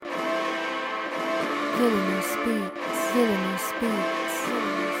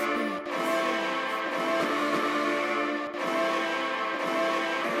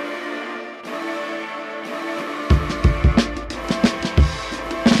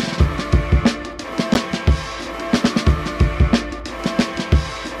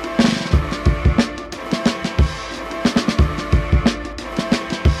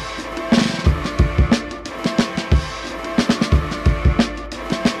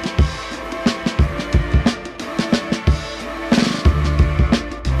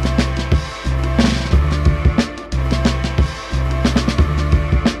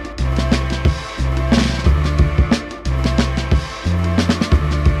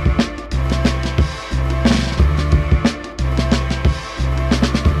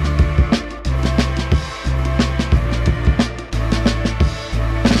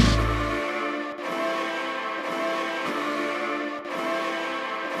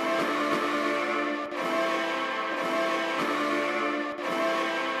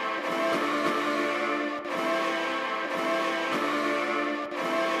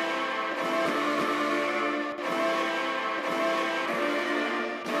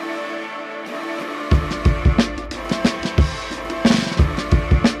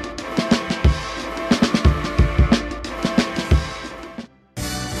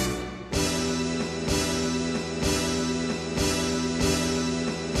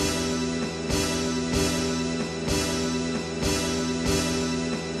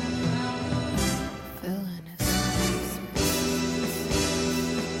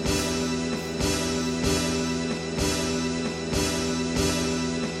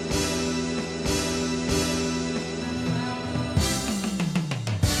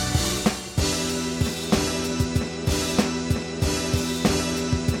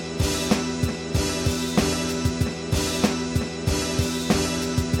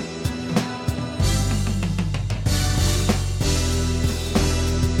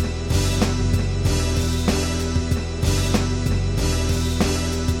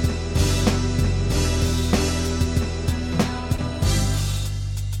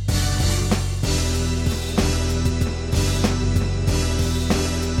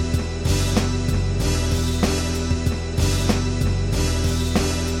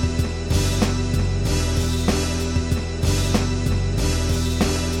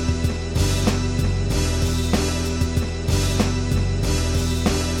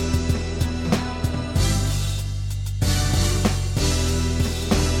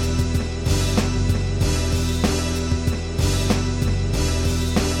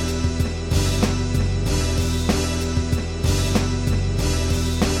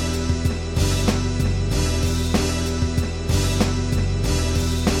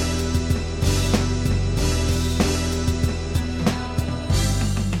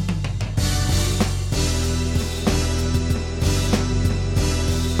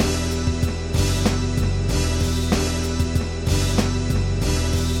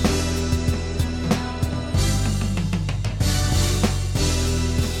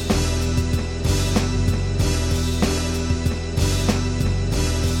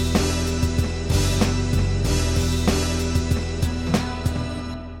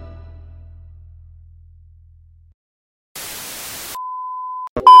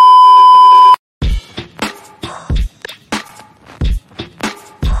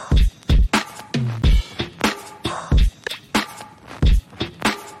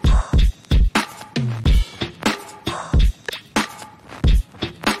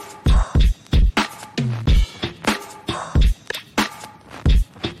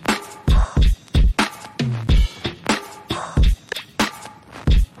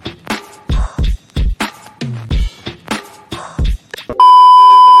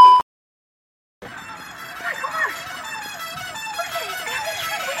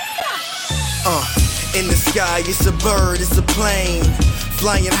In the sky, it's a bird, it's a plane.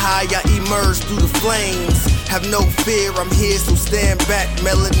 Flying high, I emerge through the flames. Have no fear, I'm here, so stand back.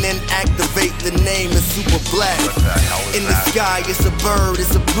 Melanin activate, the name is super black. In the sky, it's a bird,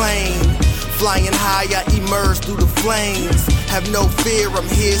 it's a plane. Flying high, I emerge through the flames. Have no fear, I'm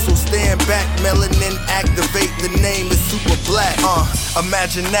here, so stand back. Melanin activate, the name is super black.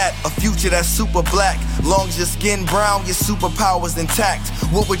 Imagine that, a future that's super black. Long as your skin brown, your superpowers intact.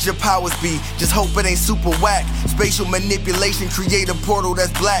 What would your powers be? Just hope it ain't super whack. Spatial manipulation, create a portal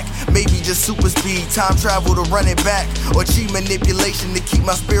that's black. Maybe just super speed, time travel to run it back. Or chi manipulation to keep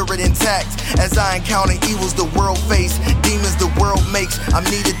my spirit intact. As I encounter evils the world face, demons the world makes, I'm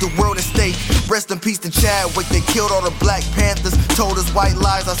needed the world at stake. Rest in peace to Chadwick, they killed all the Black Panthers. Told us white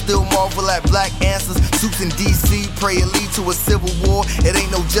lies, I still marvel at black answers. Suits in DC, pray it lead to a civil war. It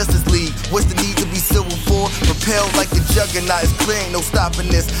ain't no Justice League, what's the need to be civil propelled like the juggernaut. It's clear, ain't no stopping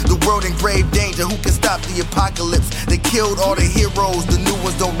this. The world in grave danger, who can stop the apocalypse? They killed all the heroes, the new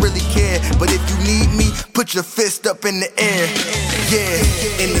ones don't really care. But if you need me, put your fist up in the air.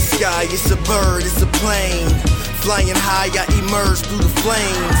 Yeah, in the sky, it's a bird, it's a plane. Flying high, I emerge through the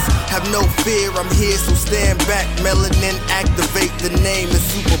flames. Have no fear, I'm here, so stand back. Melanin activate, the name is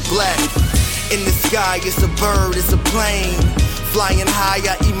super black. In the sky, it's a bird, it's a plane. Flying high,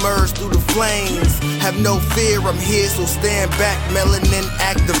 I emerge through the flames. Have no fear, I'm here, so stand back. Melanin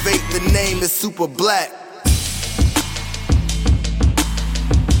activate, the name is super black.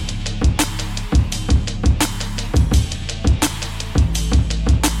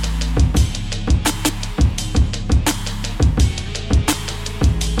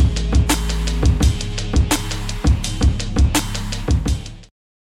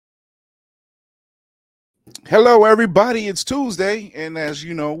 Hello, everybody. It's Tuesday, and as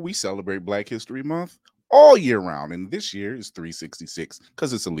you know, we celebrate Black History Month all year round, and this year is 366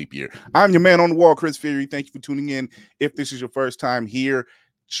 because it's a leap year. I'm your man on the wall, Chris Fury. Thank you for tuning in. If this is your first time here,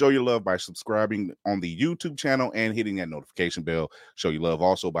 show your love by subscribing on the YouTube channel and hitting that notification bell. Show your love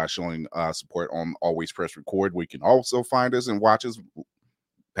also by showing support on Always Press Record, where you can also find us and watch us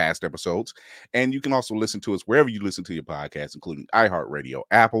past episodes, and you can also listen to us wherever you listen to your podcasts, including iHeartRadio,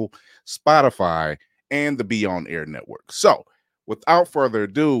 Apple, Spotify, and the Beyond Air Network. So, without further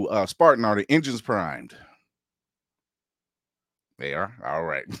ado, Spartan, are the engines primed? They are? All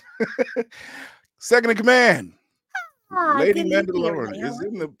right. Second in command, Lady Mandalorian is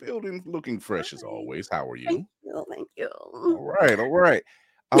in the building looking fresh as always. How are you? Thank you. All right.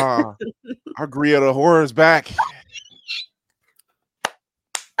 Our Grieta Horror is back.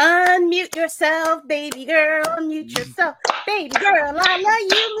 Unmute yourself, baby girl. Unmute yourself, baby girl. I love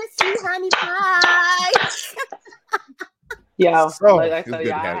you, miss you, honey pie. Yo, So, like I it's said, good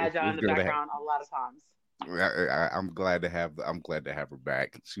to I have- had y'all in it's the good to background a lot of times. I'm glad to have her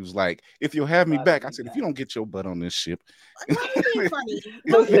back. She was like, "If you'll have me back," I said, "If you don't get your butt on this ship." Why are you being funny?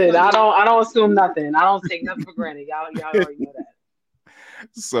 Listen, I don't assume nothing. I don't take nothing for granted. Y'all already know that.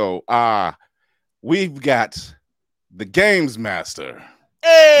 So, we've got the Games Master.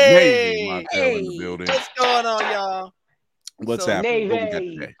 Hey, Navy Montel in the building. what's going on, y'all? What's So, happening? What we got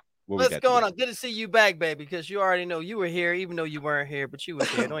Navy. today? What's going on? Good to see you back, baby, because you already know you were here, even though you weren't here, but you were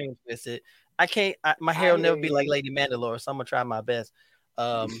here. Don't even twist it. My hair will never be like Lady Mandalore, so I'm gonna try my best.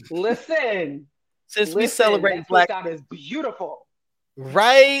 Listen, We celebrating that Black, out is beautiful,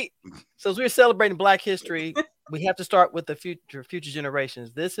 right? Since we're celebrating Black history, we have to start with the future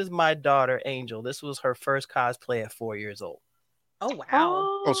generations. This is my daughter, Angel. This was her first cosplay at 4 years old. Oh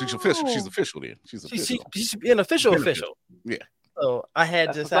wow! Oh, she's official. She's official then. She's official. She's an official. Yeah. So I had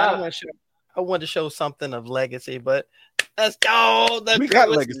That's just what's I wanted to show something of legacy, but let's go. We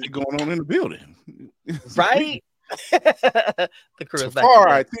got legacy going on in the building, right? The crew is back.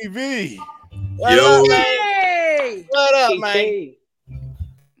 Safari TV. What up, man? What up, man?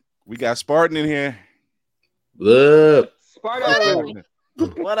 We got Spartan in here. Look, Sparta.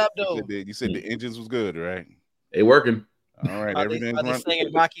 What up, dude? You said the engines was good, right? they working. All right, Are everything's they running.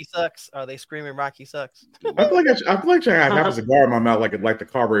 singing Rocky Sucks? Are they screaming Rocky Sucks? I feel like trying to have a cigar in my mouth, like the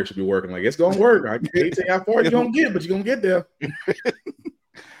carburetor should be working. Like it's gonna work. I can't tell you how far you're gonna get, but you're gonna get there.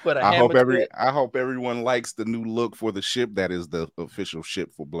 I hope everyone likes the new look for the ship. That is the official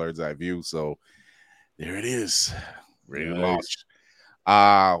ship for Blurred's Eye View. So there it is, ready to launch.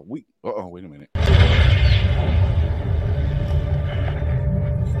 Wait a minute.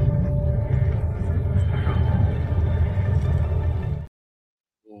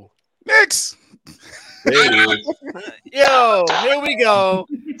 Next. Yo, here we go.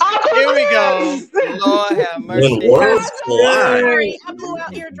 Here we go. Lord have mercy. Sorry, I blew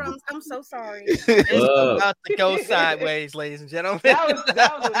out eardrums. I'm so sorry. It's about to go sideways, ladies and gentlemen. That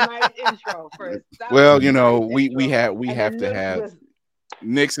was a nice intro first. Well, you know, we have to have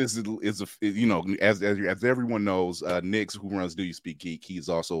Nix is you know, as everyone knows, Nix, who runs Do You Speak Geek, he's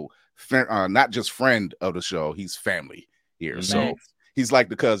also not just friend of the show, he's family here. Mm-hmm. So he's like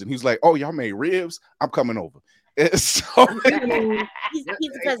the cousin. He's like, "Oh, y'all made ribs? I'm coming over." So he's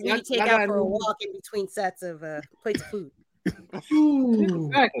the cousin you take out for a walk in between sets of plates of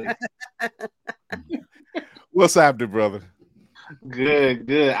food. Exactly. What's happening, brother? Good.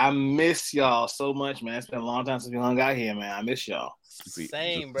 I miss y'all so much, man. It's been a long time since we hung out here, man. I miss y'all.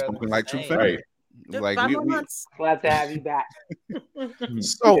 Same, brother. Like true family. Like 5 more months. Glad to have you back.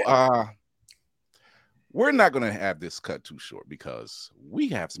 So, we're not going to have this cut too short because we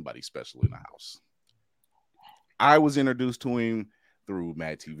have somebody special in the house. I was introduced to him through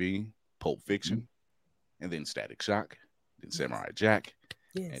Mad TV, Pulp Fiction, and then Static Shock, then Samurai Jack,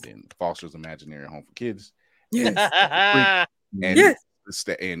 and then Foster's Imaginary Home for Kids. Yes. and Yes.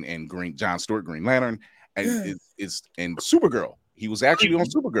 and Green John Stewart, Green Lantern, and is and Supergirl. He was actually on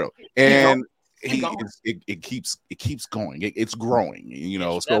Supergirl, and it keeps going. It's growing. You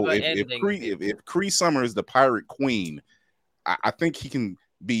know, It's so never if ending. if Cree Summer is the Pirate Queen, I think he can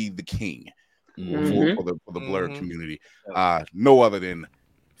be the king for the Blur community. No other than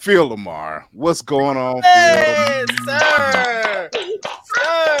Phil LaMarr. What's going on, Hey, Phil? sir.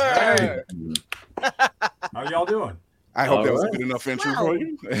 Sir. How y'all doing? I hope that was a Alright. good enough intro Wow. for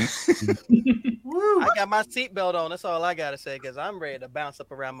you. Woo! I got my seatbelt on. That's all I gotta say, because I'm ready to bounce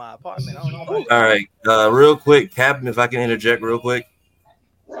up around my apartment. I don't know about All right, real quick, Captain, if I can interject real quick.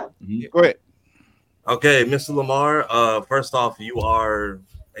 Go ahead. Okay, Mr. LaMarr, first off, you are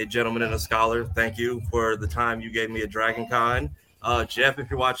a gentleman and a scholar. Thank you for the time you gave me at Dragon Con. Jeff, if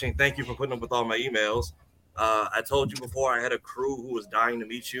you're watching, thank you for putting up with all my emails. I told you before I had a crew who was dying to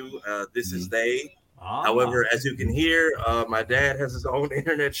meet you. This is they. However, as you can hear, my dad has his own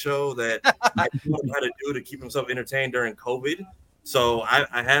internet show that I don't know how to do to keep himself entertained during COVID. So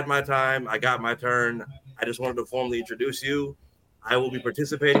I had my time. I got my turn. I just wanted to formally introduce you. I will be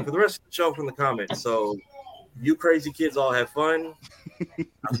participating for the rest of the show from the comments. So you crazy kids all have fun.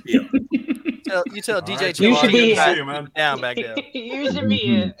 I'll see you. You tell All DJ right, Chill you all should you be- guys see you, man. down back there. You should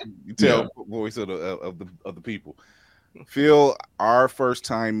be it. You tell voice of the people. Phil, our first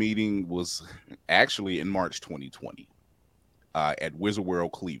time meeting was actually in March 2020 at Wizard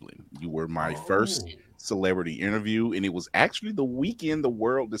World Cleveland. You were my first celebrity interview, and it was actually the weekend the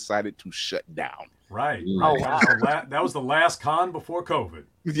world decided to shut down. Right. Oh, That was the last con before COVID.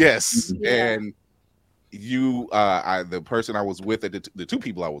 Yes, Yeah. and you, the person I was with at the two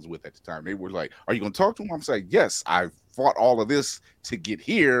people I was with at the time, they were like, "Are you going to talk to him?" I'm saying, "Yes, I fought all of this to get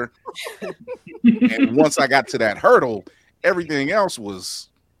here." And once I got to that hurdle, everything else was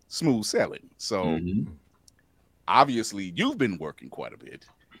smooth sailing. So obviously, you've been working quite a bit.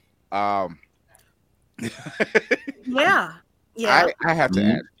 Yeah. Yeah. I have to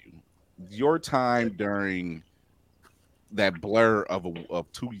ask you, your time during that blur of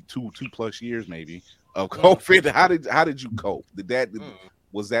two plus years maybe of COVID, how did you cope?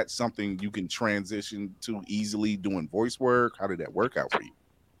 Was that something you can transition to easily doing voice work? How did that work out for you?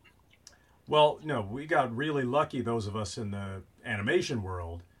 Well, no, we got really lucky, those of us in the animation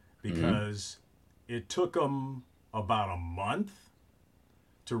world, because it took them about a month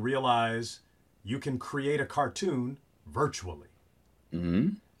to realize you can create a cartoon virtually.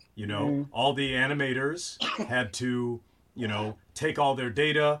 You know, all the animators had to, take all their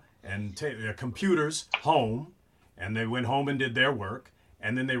data and take their computers home, and they went home and did their work,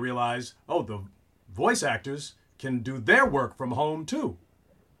 and then they realized, oh, the voice actors can do their work from home too.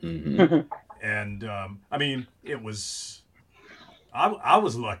 And I mean, it was, I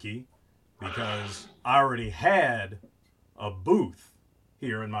was lucky because I already had a booth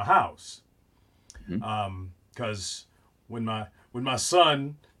here in my house. Because when my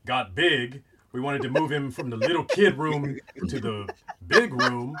son got big, we wanted to move him from the little kid room to the big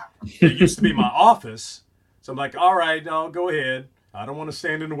room. It used to be my office. So I'm like, all right, no, go ahead. I don't want to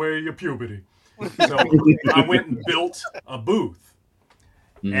stand in the way of your puberty. So I went and built a booth.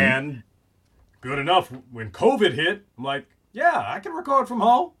 And good enough, when COVID hit, I'm like, yeah, I can record from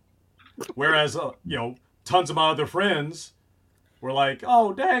home. Whereas, tons of my other friends were like,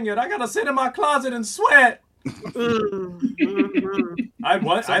 oh, dang it, I got to sit in my closet and sweat.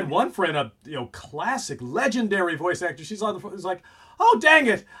 I had one friend, a classic, legendary voice actor. She's on the phone. It's like, oh, dang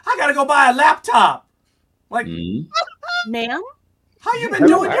it, I got to go buy a laptop. Like, Ma'am? how you been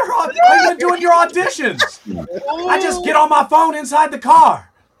doing your auditions? I just get on my phone inside the car.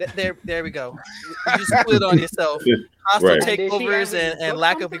 There we go. You split on yourself. Hostile takeovers and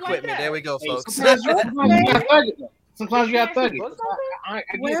lack of equipment. There we go, folks. Sometimes you got thug it. I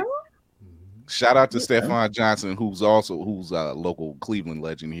get it. Shout out to Stefan Johnson, who's a local Cleveland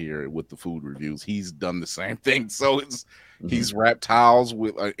legend here with the food reviews. He's done the same thing. So he's wrapped towels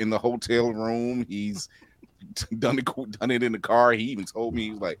with in the hotel room. He's done it in the car. He even told me,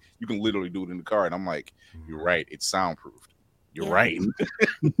 he's like, you can literally do it in the car. And I'm like, you're right. It's soundproofed. You're right.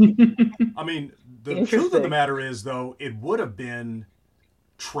 I mean, the truth of the matter is, though, it would have been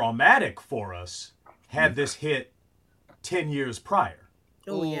traumatic for us had this hit 10 years prior.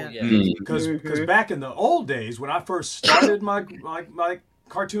 Oh, yeah. Because back in the old days, when I first started my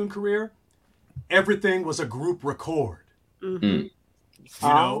cartoon career, everything was a group record. You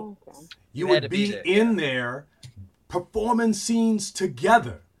would be in there performing scenes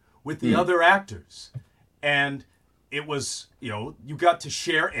together with the other actors. And it was, you got to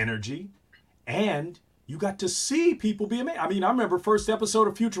share energy and you got to see people be amazed. I mean, I remember first episode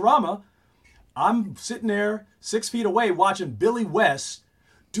of Futurama, I'm sitting there 6 feet away watching Billy West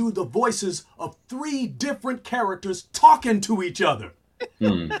do the voices of 3 different characters talking to each other.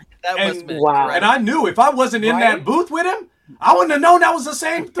 That must have been Wow. great. And I knew if I wasn't in that booth with him, I wouldn't have known that was the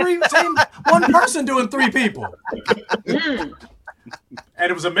same one person doing 3 people. And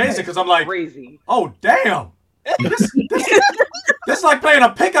it was amazing because I'm like, Crazy. oh, damn. This is like playing a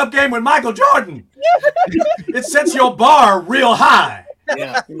pickup game with Michael Jordan. It sets your bar real high.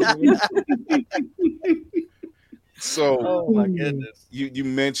 Yeah. So, Oh my goodness. you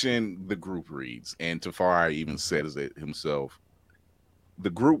mentioned the group reads, and Tafari even says it himself. The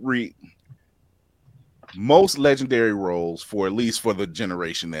group read, most legendary roles for at least for the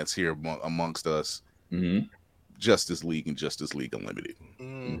generation that's here amongst us, Justice League and Justice League Unlimited.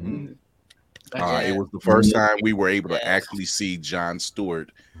 It was the first time we were able to actually see Jon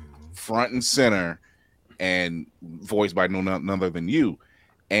Stewart front and center and voiced by none other than you.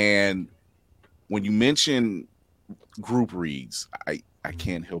 And when you mention group reads, I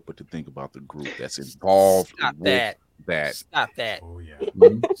can't help but to think about the group that's involved with that. Stop that. Oh, yeah.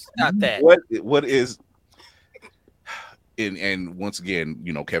 Stop that. What is and once again,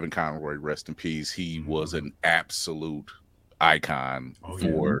 Kevin Conroy, rest in peace. He was an absolute icon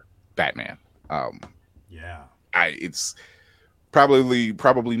for Batman. It's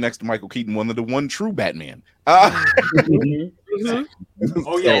probably next to Michael Keaton, one true Batman. Oh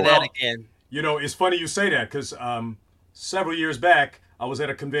yeah, Say that again. It's funny you say that because several years back I was at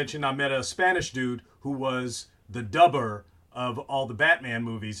a convention. I met a Spanish dude who was the dubber of all the Batman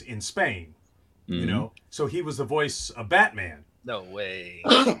movies in Spain. So he was the voice of Batman. No way.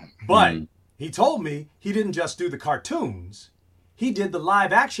 But he told me he didn't just do the cartoons; he did the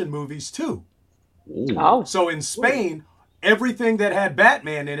live action movies too. Oh. So in Spain, everything that had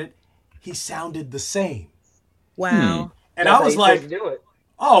Batman in it, he sounded the same. Wow. And That's I was how like, you're supposed to do it.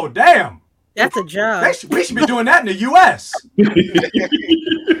 oh, damn. That's a job. We should be doing that in the U.S.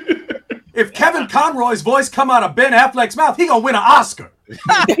 If Kevin Conroy's voice come out of Ben Affleck's mouth, he gonna win an Oscar.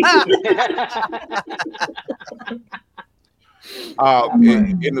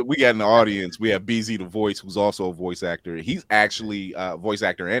 And we got in the audience, we have BZ the Voice, who's also a voice actor. He's actually voice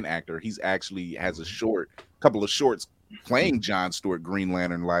actor and actor. He's actually has a couple of shorts playing Jon Stewart, Green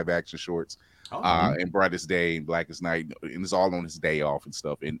Lantern live action shorts, and Brightest Day and Blackest Night, and it's all on his day off and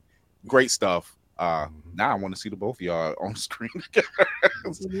stuff. And great stuff. Now I want to see the both of y'all on screen.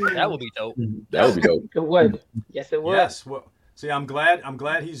 That would be dope. That would be dope. It would. Yes, it would. Yes. Well, see, I'm glad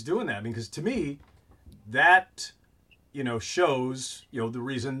he's doing that because to me, that shows the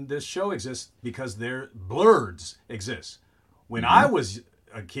reason this show exists because their blurs exist. When I was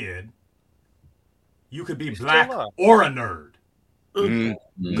a kid, you could be black or a nerd.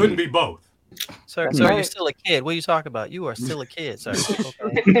 Couldn't be both. Sir, you're still a kid. What are you talking about? You are still a kid, sir.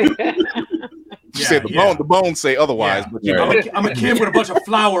 Okay. You said the bones say otherwise. Yeah. But I'm a kid with a bunch of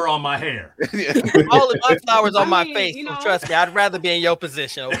flour on my hair. All of my flowers on my face. So trust me, I'd rather be in your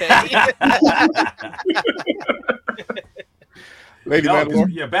position, okay? Lady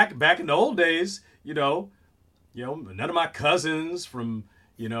yeah, back in the old days, none of my cousins from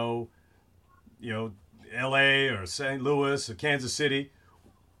L.A. or St. Louis or Kansas City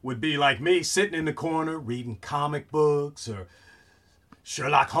would be like me, sitting in the corner reading comic books or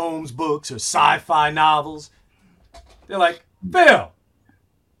Sherlock Holmes books or sci-fi novels. They're like, Bill,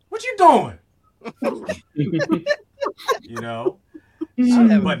 what you doing?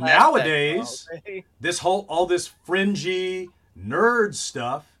 But nowadays, all this fringy nerd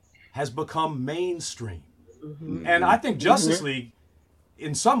stuff has become mainstream. And I think Justice League,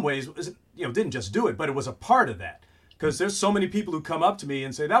 in some ways, didn't just do it, but it was a part of that. Because there's so many people who come up to me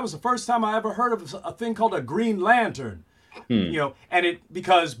and say, that was the first time I ever heard of a thing called a Green Lantern.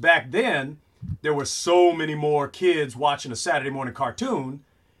 Because back then there were so many more kids watching a Saturday morning cartoon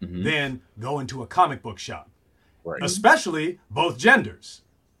than going to a comic book shop, especially both genders.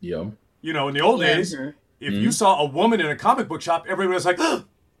 Yeah. In the old days, if you saw a woman in a comic book shop, everybody was like,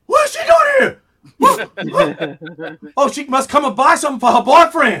 what is she doing here? Oh, she must come and buy something for her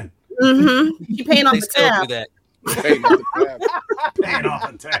boyfriend. She paying off the tab. Do that. Paying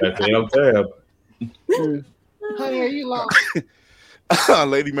off the tab. Honey, are you lost?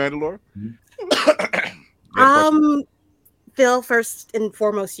 Lady Mandalore. Phil, first and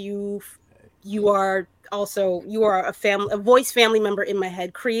foremost, you are a voice family member in my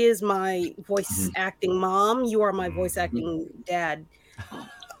head. Kree is my voice acting mom. You are my voice acting dad.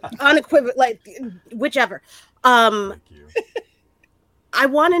 Unequivocal, whichever. I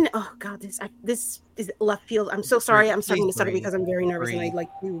want to. Oh God, this is left field. I'm so sorry. I'm starting to stutter breathe. because I'm very nervous and I Breathe. like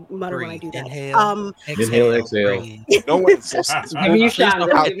to mutter when I do that. Inhale, Inhale, exhale. breathe. No one. Give me your shot. Please don't Give me your forget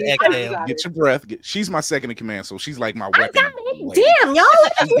shot. to You exhale. got Get it. your breath. She's my second in command, so she's like my I weapon. got it. lady. Damn, y'all.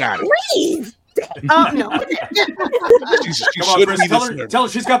 She got it. Breathe. No. She Come on, should Chris, be tell this her, nervous. tell her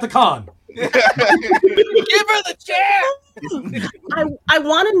she's got the con. Give her the chair. I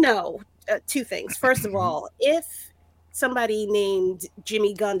want to know two things. First of all, if somebody named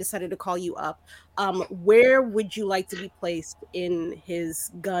Jimmy Gunn decided to call you up, where would you like to be placed in his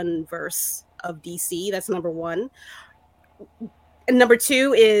gun verse of DC? That's number one. And number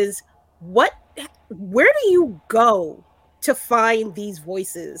two is where do you go to find these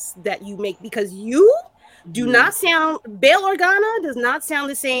voices that you make? Because you do not sound, Bail Organa does not sound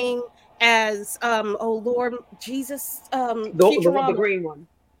the same as oh Lord Jesus, The green one.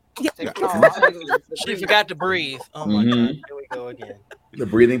 Yeah. She forgot to breathe. Oh my God! Here we go again. The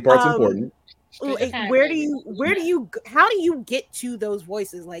breathing part's important. Like, how do you get to those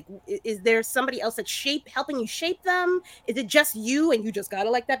voices? Like, is there somebody else that's helping you shape them? Is it just you and you just got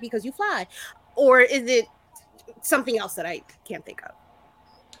it like that because you fly? Or is it something else that I can't think of?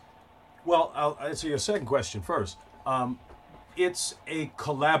 Well, I'll answer your second question first. It's a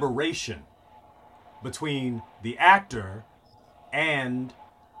collaboration between the actor and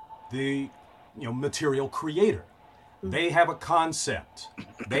the material creator. They have a concept.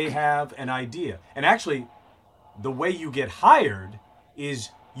 They have an idea. And actually, the way you get hired is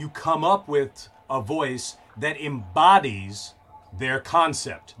you come up with a voice that embodies their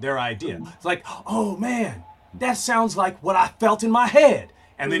concept, their idea. It's like, oh man, that sounds like what I felt in my head.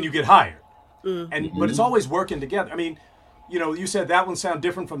 And then you get hired. But it's always working together. I mean, you said that one sound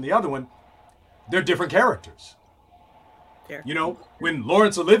different from the other one. They're different characters. Fair. When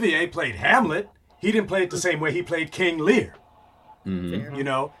Laurence Olivier played Hamlet, he didn't play it the same way he played King Lear.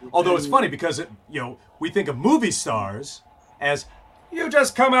 Although it's funny because we think of movie stars as you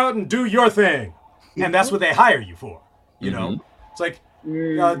just come out and do your thing, and that's what they hire you for. It's like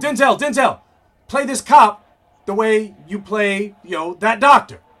Denzel, play this cop the way you play that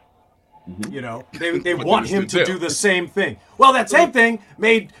doctor. They want him to do the same thing. Well, that same thing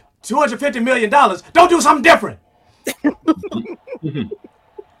made $250 million. Don't do something different.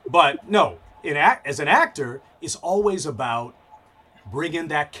 But no, as an actor, it's always about bringing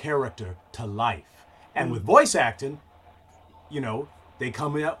that character to life. And with voice acting, they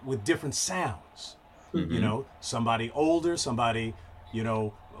come up with different sounds. Somebody older, somebody, a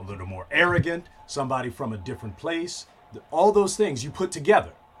little more arrogant, somebody from a different place. All those things you put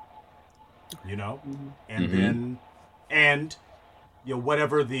together, and then,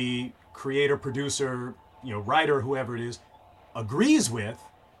 whatever the creator, producer, writer, whoever it is, agrees with.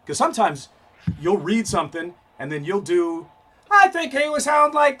 Because sometimes you'll read something and then you'll do, I think he would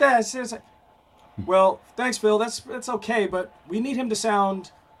sound like this. It's like, well, thanks, Phil. That's okay, but we need him to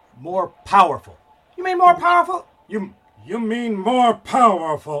sound more powerful. You mean more powerful? You mean more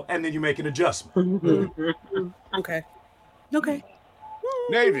powerful, and then you make an adjustment. Okay.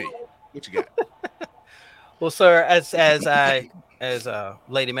 Navy, what you got? Well, sir, as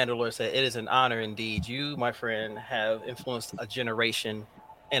Lady Mandalore said, it is an honor indeed. You, my friend, have influenced a generation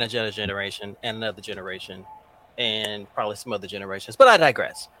and another generation and another generation and probably some other generations. But I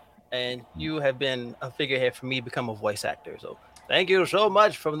digress. And you have been a figurehead for me to become a voice actor. So thank you so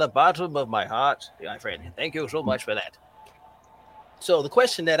much from the bottom of my heart, my friend. Thank you so much for that. So the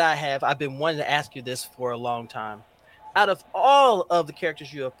question that I have, I've been wanting to ask you this for a long time. Out of all of the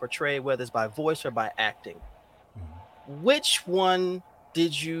characters you have portrayed, whether it's by voice or by acting, which one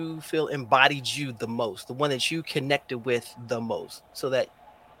did you feel embodied you the most? The one that you connected with the most, so that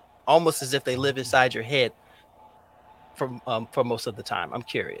almost as if they live inside your head for most of the time. I'm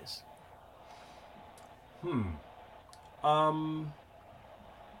curious.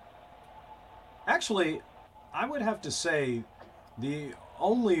 Actually, I would have to say the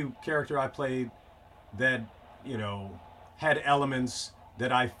only character I played that had elements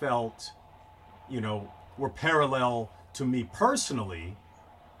that I felt were parallel to me personally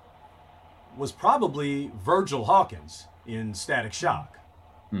was probably Virgil Hawkins in Static Shock.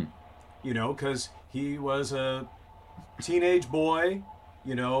 Because he was a teenage boy,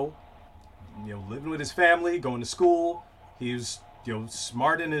 living with his family, going to school. He was,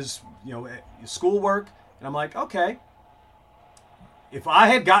 smart in his, his schoolwork. And I'm like, okay, if I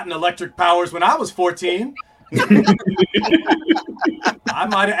had gotten electric powers when I was 14, I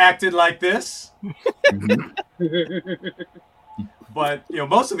might have acted like this. But,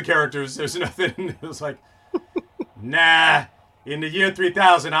 most of the characters, there's nothing. It was like, nah, in the year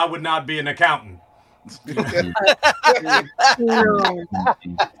 3000, I would not be an accountant. No.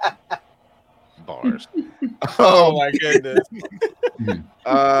 Bars. Oh my goodness.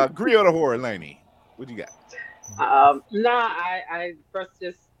 Griot the Horror, Laney. What you got? I first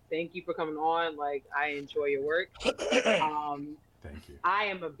just thank you for coming on. Like, I enjoy your work. Thank you. I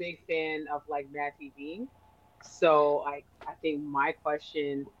am a big fan of like Mad TV. So I think my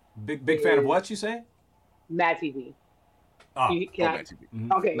question Big fan of what you say? Mad TV. Oh, Mad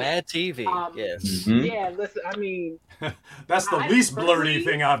TV. Okay. Mad TV. Yes. Mhm. Yeah, listen, I mean, That's the I least personally- blurty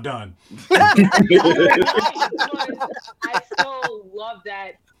thing I've done. but I still love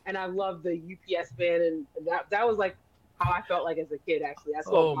that, and I love the UPS fan, and that was like how I felt like as a kid. Actually, that's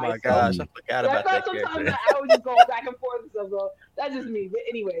Oh my gosh, I forgot about that Sometimes character. I would just go back and forth and stuff. So that's just me. But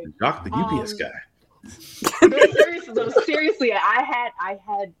anyway, Doc, the UPS guy. seriously, I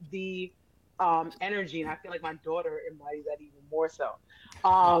had the energy, and I feel like my daughter embodies that even more so.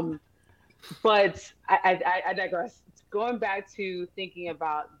 But I digress. Going back to thinking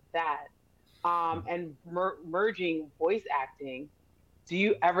about that, and merging voice acting, do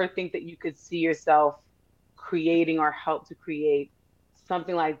you ever think that you could see yourself creating or help to create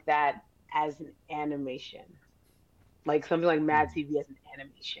something like that as an animation? Like something like Mad TV as an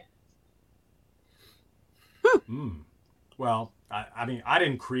animation? Well, I mean, I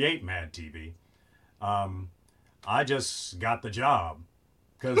didn't create Mad TV. I just got the job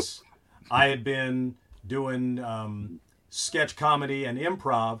because I had been doing sketch comedy and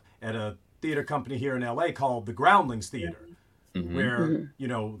improv at a theater company here in LA called the Groundlings Theater, where, you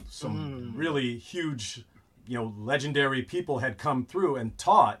know, some really huge, you know, legendary people had come through and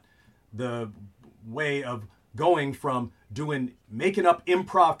taught the way of going from making up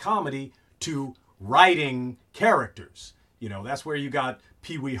improv comedy to writing characters. You know, that's where you got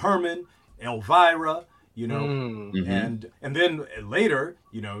Pee Wee Herman, Elvira, you know, and then later,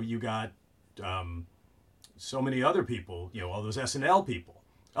 you know, you got so many other people, you know, all those SNL people,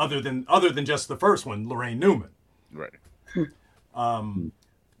 other than just the first one, Lorraine Newman. Right.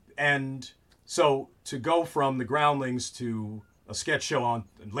 And so to go from the Groundlings to a sketch show on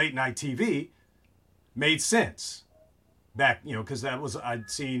late night TV made sense back, you know, because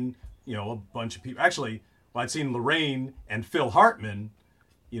I'd seen, you know, a bunch of people. Actually, I'd seen Lorraine and Phil Hartman,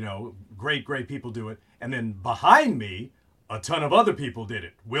 you know, great people do it. And then behind me, a ton of other people did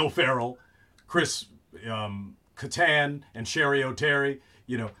it. Will Ferrell, Chris Kattan, and Sherry O'Terry,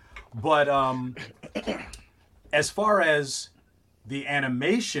 you know. But as far as the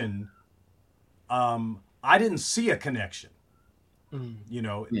animation, I didn't see a connection. You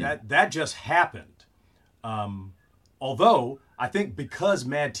know, that just happened. Although I think because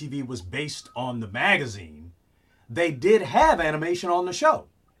Mad TV was based on the magazine, they did have animation on the show.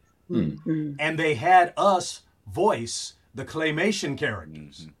 And they had us voice the claymation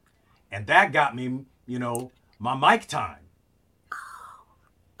characters. And that got me, you know, my mic time.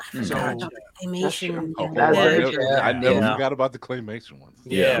 I forgot about the claymation. I never forgot about the claymation ones.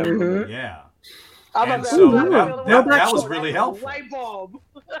 Yeah. And about so that. that was really helpful. Light bulb.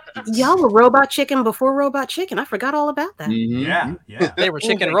 Y'all were Robot Chicken before Robot Chicken. I forgot all about that. Yeah. They were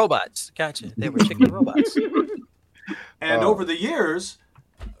chicken robots. Gotcha. They were chicken robots. And over the years,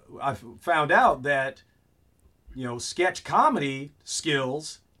 I found out that, you know, sketch comedy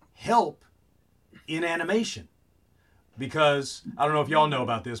skills help in animation. Because I don't know if y'all know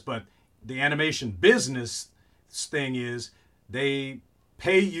about this, but the animation business thing is they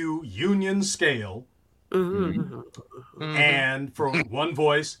pay you union scale, and for one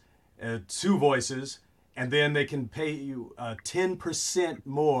voice, 2 voices, and then they can pay you 10%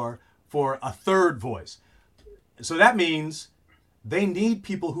 more for a 3rd voice. So that means they need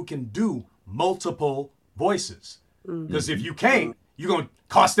people who can do multiple voices. Because if you can't, you're going to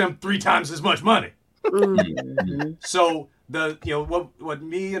cost them 3 times as much money. So what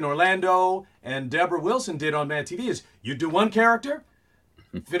me and Orlando and Deborah Wilson did on Mad TV is you do one character,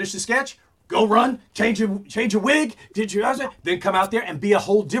 finish the sketch, go run, change your wig, then come out there and be a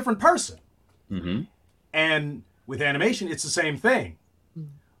whole different person. And with animation, it's the same thing.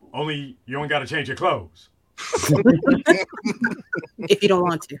 Only you only got to change your clothes. If you don't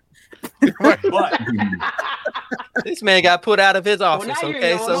want to. But this man got put out of his office, now okay?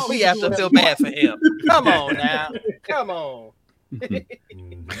 you're So we have to feel bad for him. Come on now. Come on.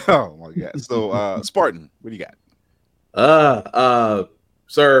 Oh my God. So Spartan, what do you got?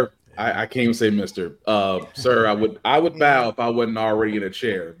 Sir, I can't even say Mr. Sir, I would bow if I wasn't already in a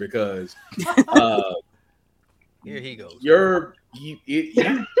chair because Here he goes. your you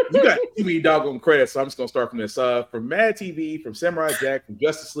got too many doggone credits, so I'm just gonna start from this. From Mad TV, from Samurai Jack, from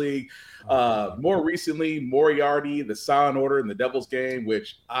Justice League, more recently Moriarty, The Silent Order, and The Devil's Game,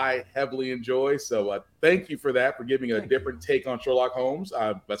 which I heavily enjoy. So thank you for that, for giving a different take on Sherlock Holmes.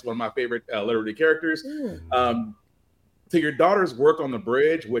 That's one of my favorite literary characters. To your daughter's work on The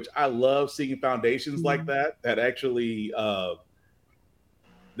Bridge, which I love seeing foundations like that actually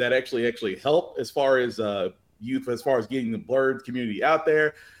help as far as youth, as far as getting the blurred community out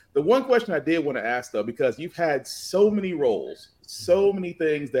there. The one question I did want to ask, though, because you've had so many roles, so many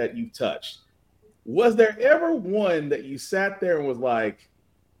things that you've touched, was there ever one that you sat there and was like,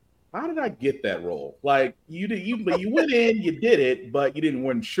 how did I get that role? Like you went in, you did it, but you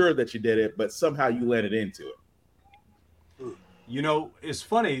weren't sure that you did it, but somehow you landed into it. You know, it's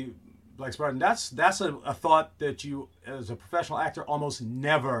funny, Black Spartan, that's a thought that you, as a professional actor, almost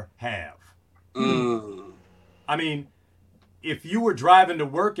never have. I mean, if you were driving to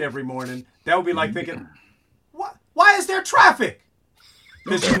work every morning, that would be like thinking, why is there traffic?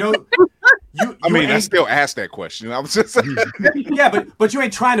 Because I still ask that question. I was just yeah, but you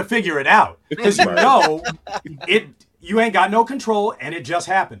ain't trying to figure it out because you ain't got no control, and it just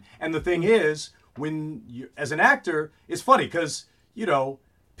happened. And the thing is, when you, as an actor, it's funny because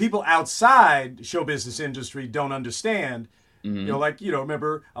people outside show business industry don't understand.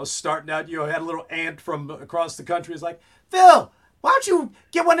 Remember I was starting out, had a little aunt from across the country. It's like, Phil, why don't you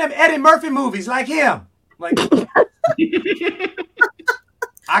get one of them Eddie Murphy movies like him? Like,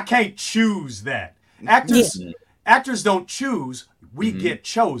 I can't choose that. Actors don't choose. We get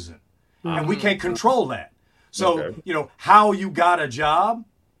chosen, and we can't control that. So, how you got a job,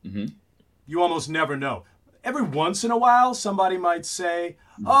 you almost never know. Every once in a while, somebody might say,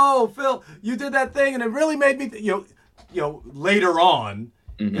 "Oh, Phil, you did that thing, and it really made me." Later on,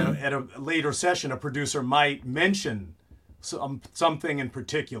 at a later session, a producer might mention something in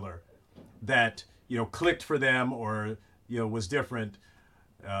particular that clicked for them or was different,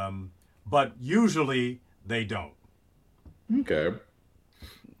 but usually they don't. Okay.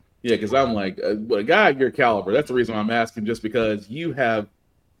 Yeah, because I'm like, a guy of your caliber. That's the reason why I'm asking, just because you have.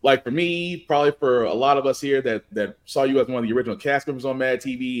 Like for me, probably for a lot of us here that saw you as one of the original cast members on Mad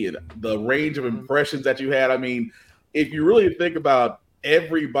TV, and the range of impressions that you had. I mean, if you really think about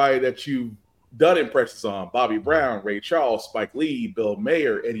everybody that you've done impressions on, Bobby Brown, Ray Charles, Spike Lee, Bill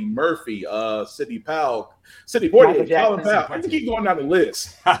Mayer, Eddie Murphy, Sidney Powell, Sidney Poitier, Colin Powell. I can keep going down the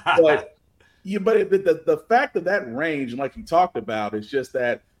list. But the fact of that range, and like you talked about, is just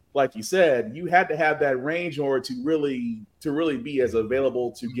that, like you said, you had to have that range in order to really be as available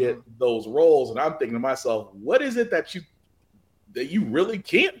to get those roles. And I'm thinking to myself, what is it that you really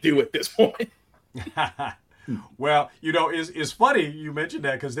can't do at this point? Well, it's funny you mentioned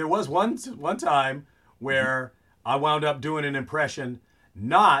that, because there was one time where I wound up doing an impression,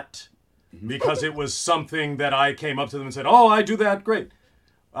 not because it was something that I came up to them and said, "Oh, I do that great."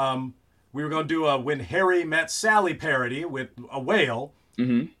 We were going to do a When Harry Met Sally parody with a whale.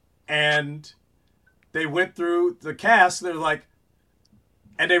 And they went through the cast. They're like,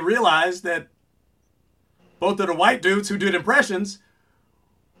 and they realized that both of the white dudes who did impressions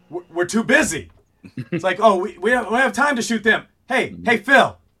were too busy. It's like, oh, we don't have time to shoot them. Hey,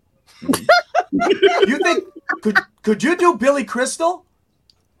 Phil, you think could you do Billy Crystal?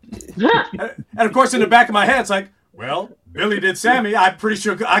 And of course, in the back of my head, it's like, well, Billy did Sammy. I'm pretty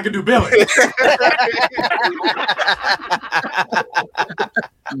sure I could do Billy.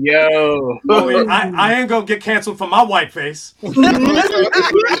 Yo, I ain't gonna get canceled for my white face. Ladies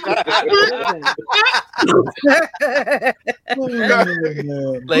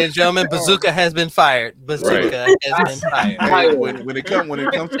and gentlemen, Bazooka has been fired. Bazooka has been fired. When it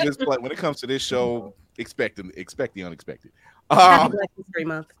comes to this show, expect the unexpected. Black History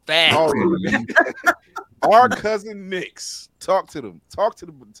Month. Our cousin Nix, talk to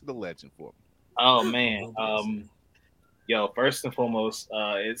the legend for me. Oh man, first and foremost,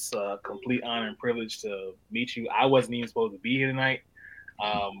 it's a complete honor and privilege to meet you. I wasn't even supposed to be here tonight,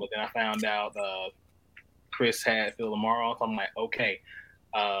 but then I found out Chris had Phil LaMarr off. I'm like, okay,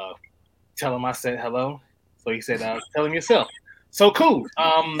 tell him I said hello. So he said, tell him yourself. So cool.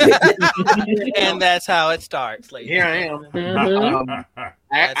 And that's how it starts. Here I am.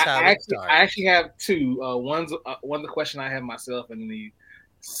 I actually have two. One's the question I have myself, and the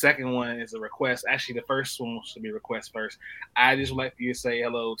second one is a request. Actually, the first one should be a request first. I just would like for you to say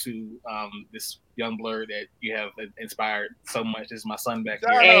hello to this young blur that you have inspired so much. This is my son back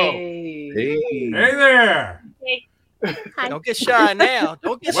here. Hey there. Hey. Hi. Don't get shy now.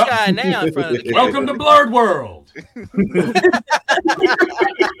 Don't get shy now in front of the camera. Welcome to Blurred World.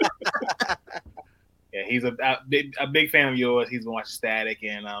 Yeah, he's a big fan of yours. He's been watching Static,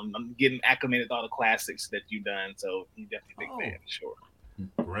 and I'm getting acclimated to all the classics that you've done. So he's definitely a big fan for sure.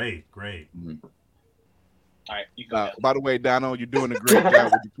 Great. All right, you go. By the way, Dono, you're doing a great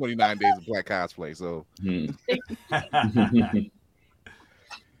job with the 29 Days of Black cosplay. So,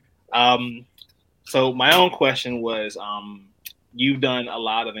 so my own question was, you've done a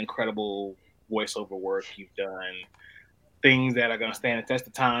lot of incredible voiceover work. You've done things that are going to stand the test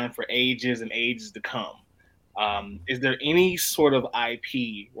of time for ages and ages to come. Is there any sort of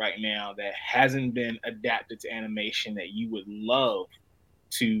IP right now that hasn't been adapted to animation that you would love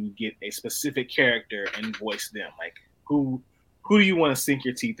to get a specific character and voice them? Like, who do you want to sink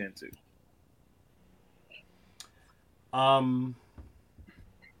your teeth into? I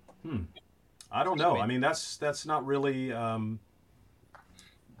don't know. I mean, that's not really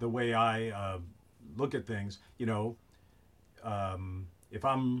the way I look at things. You know, if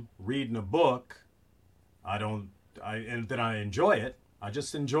I'm reading a book, and then I enjoy it, I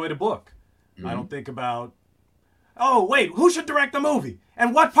just enjoy the book. I don't think about, oh wait, who should direct the movie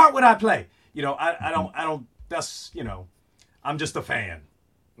and what part would I play? You know, I don't. That's, you know, I'm just a fan.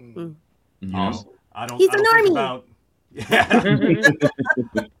 You know, I don't. He's I an don't think army. about. Yeah.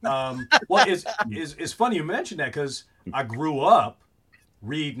 Well, it's funny you mentioned that, because I grew up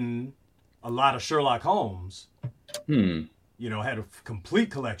reading a lot of Sherlock Holmes. You know, had a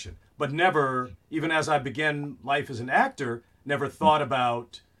complete collection, but never, even as I began life as an actor, never thought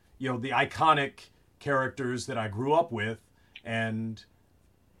about, you know, the iconic characters that I grew up with. And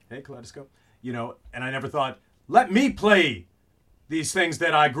hey, Kaleidoscope, you know, and I never thought, let me play these things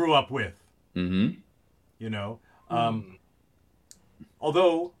that I grew up with. You know,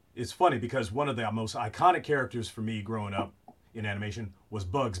 although it's funny because one of the most iconic characters for me growing up in animation was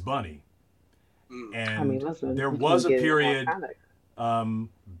Bugs Bunny. And I mean, listen, there you was a can't get period iconic.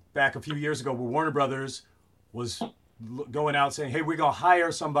 back a few years ago where Warner Brothers was going out saying, hey, we're going to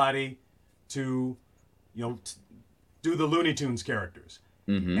hire somebody to, you know, do the Looney Tunes characters.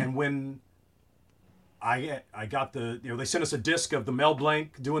 And when I got the, you know, they sent us a disc of the Mel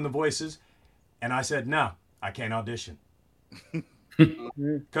Blanc doing the voices, and I said, no, I can't audition.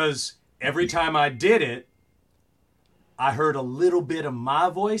 Because every time I did it, I heard a little bit of my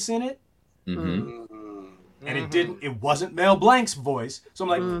voice in it. And it wasn't Mel Blanc's voice. So I'm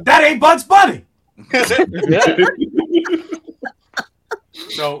like, that ain't Bugs Bunny.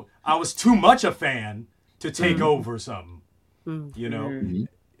 So I was too much a fan to take over something, you know?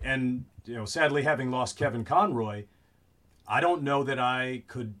 And, you know, sadly, having lost Kevin Conroy, I don't know that I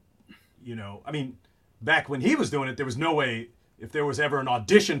could, you know, I mean, back when he was doing it, there was no way, if there was ever an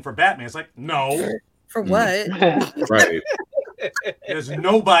audition for Batman, it's like, no. For what? right. There's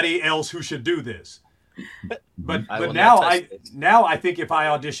nobody else who should do this. But now I think if I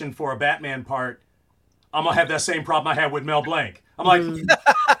audition for a Batman part, I'm gonna have that same problem I had with Mel Blanc. I'm like,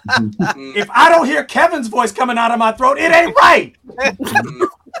 if I don't hear Kevin's voice coming out of my throat, it ain't right.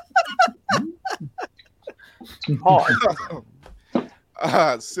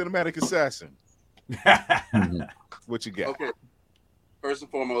 Cinematic Assassin. What you got? Okay. First and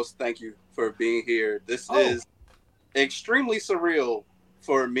foremost, thank you for being here. This is extremely surreal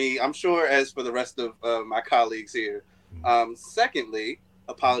for me, I'm sure, as for the rest of my colleagues here. Secondly,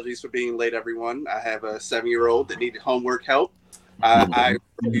 apologies for being late, everyone. I have a 7-year-old that needed homework help. I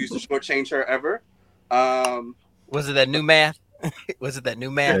refuse to shortchange her ever. Was it that new math? Was it that new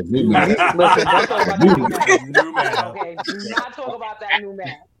math? Listen, don't talk about that new math. Okay, do not talk about that new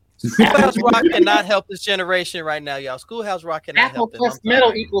math. Schoolhouse Rock cannot help this generation right now, y'all. Schoolhouse Rock cannot Apple help them. plus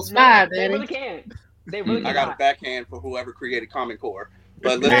metal equals 5, They baby. really can't. They really I cannot. got a backhand for whoever created Common Core.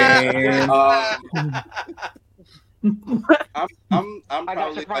 But listen, I'm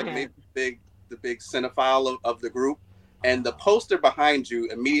probably like maybe the big cinephile of the group, and the poster behind you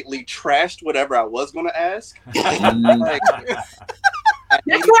immediately trashed whatever I was going to ask. That's where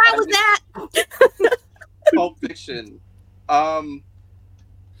I was at. Pulp Fiction.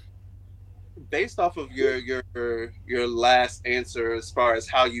 Based off of your last answer as far as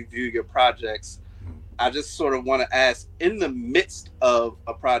how you view your projects, I just sort of want to ask, in the midst of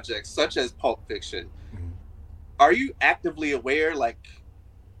a project such as Pulp Fiction, are you actively aware, like,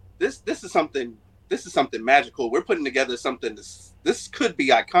 this is something magical, we're putting together something, this could be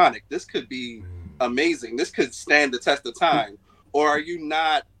iconic, this could be amazing, this could stand the test of time, or are you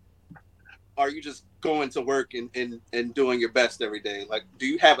just going to work and doing your best every day? Like, do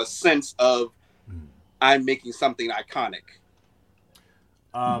you have a sense of, I'm making something iconic?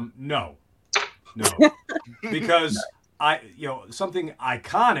 No, because something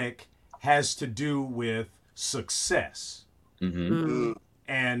iconic has to do with success,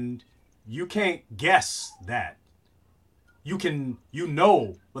 and you can't guess that. You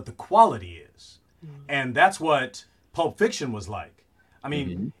know what the quality is. And that's what Pulp Fiction was like. I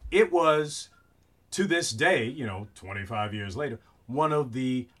mean, it was, to this day, 25 years later, one of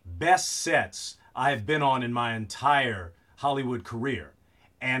the best sets I have been on in my entire Hollywood career.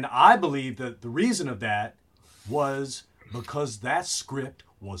 And I believe that the reason of that was because that script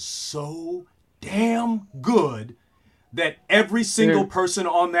was so damn good that every single person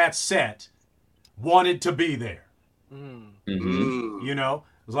on that set wanted to be there. You know,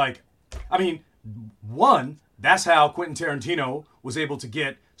 it was like, I mean, one, that's how Quentin Tarantino was able to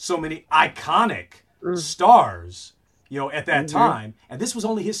get so many iconic stars, at that time. And this was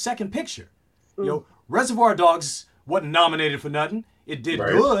only his second picture. Reservoir Dogs wasn't nominated for nothing. It did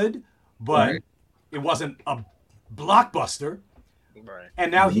good, but it wasn't a blockbuster. Right.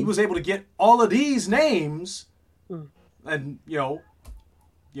 And now he was able to get all of these names and,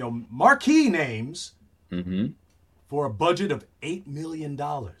 marquee names for a budget of $8 million.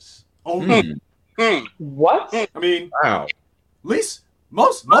 Only. What? I mean, Wow. at least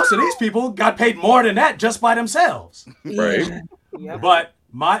most of these people got paid more than that just by themselves. Right. Yeah. But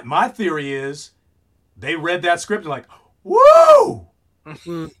my theory is they read that script and like, woo!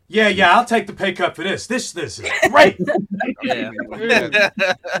 Yeah, I'll take the pay cut for this. This is great.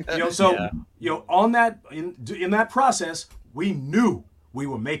 On that in that process, we knew we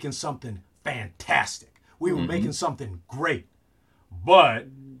were making something fantastic. We were making something great. But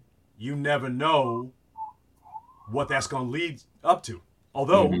you never know what that's going to lead up to.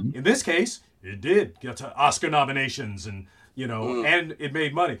 Although in this case, it did get to Oscar nominations and and it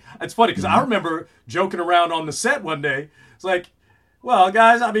made money. It's funny because I remember joking around on the set one day. It's like, well,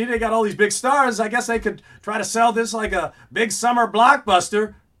 guys, I mean, they got all these big stars. I guess they could try to sell this like a big summer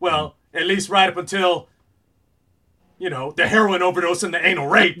blockbuster. Well, at least right up until, the heroin overdose and the anal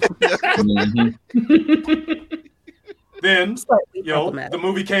rape. Then, the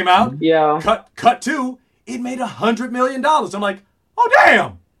movie came out. Yeah. Cut to, it made $100 million. I'm like, oh,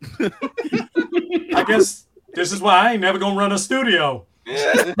 damn. I guess this is why I ain't never going to run a studio.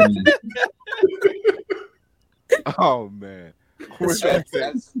 Oh, man. I was going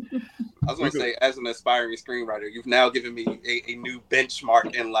to say, as an aspiring screenwriter, you've now given me a new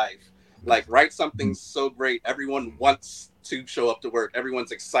benchmark in life. Like, write something so great, everyone wants to show up to work.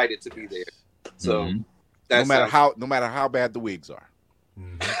 Everyone's excited to be there. So, no matter how bad the wigs are.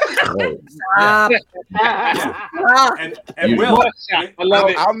 And Will,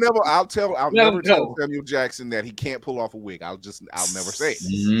 I'll never tell Samuel Jackson that he can't pull off a wig. I'll never say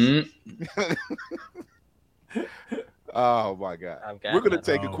it. Oh my God. We're gonna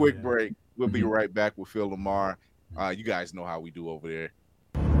take a quick break. We'll be right back with Phil LaMarr. You guys know how we do over there.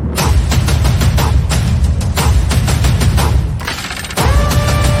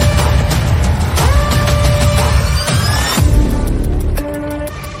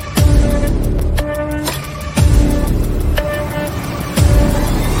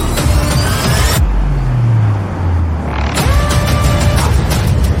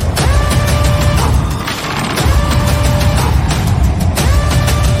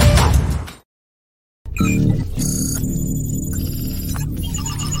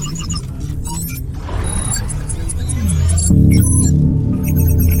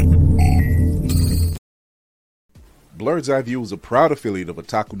 Blurred's Eye View is a proud affiliate of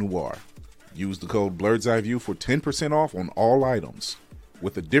Otaku Noir. Use the code Blurred's Eye View for 10% off on all items.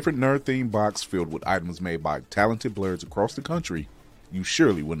 With a different nerd-themed box filled with items made by talented blurs across the country, you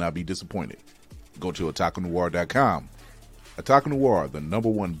surely will not be disappointed. Go to otakunoir.com. Otaku Noir, the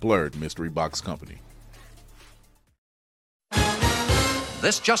 #1 blurred mystery box company.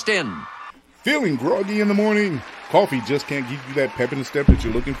 This just in. Feeling groggy in the morning? Coffee just can't give you that pep in the step that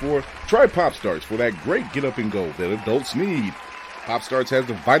you're looking for? Try Pop Starts for that great get up and go that adults need. Pop Starts has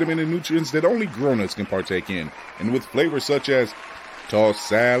the vitamin and nutrients that only grown-ups can partake in, and with flavors such as tossed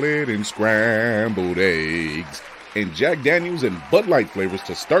salad and scrambled eggs, and Jack Daniels and Bud Light flavors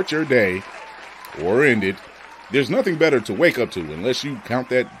to start your day or end it. There's nothing better to wake up to unless you count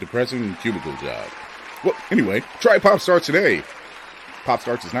that depressing cubicle job. Well, anyway, try Pop Starts today. Pop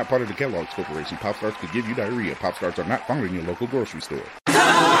Starts is not part of the Kellogg's Corporation. Pop Starts could give you diarrhea. Pop Starts are not found in your local grocery store.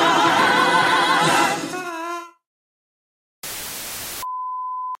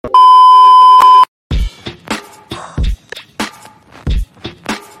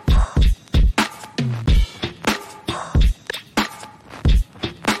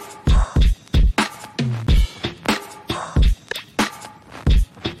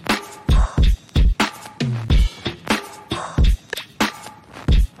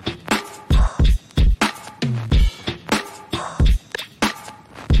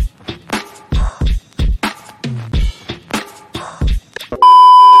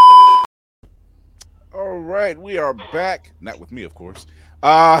 we are back. Not with me, of course.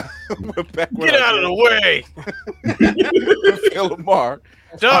 We're back with Get out of the way. Phil LaMarr.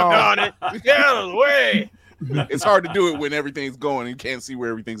 Doggone it. Get out of the way. It's hard to do it when everything's going and you can't see where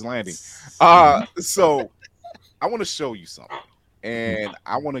everything's landing. So I want to show you something, and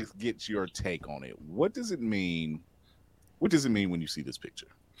I want to get your take on it. What does it mean? What does it mean when you see this picture?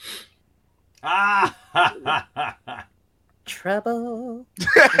 Trouble.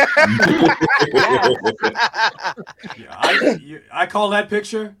 I call that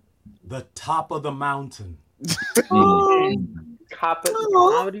picture the top of the mountain. Top of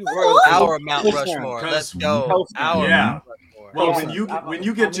the Comedy World. Our Mount Rushmore. Let's go. Our Mount Rushmore. Well, Yeah. when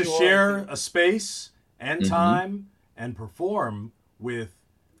you get to share a space and time and perform with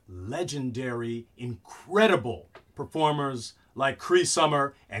legendary, incredible performers like Cree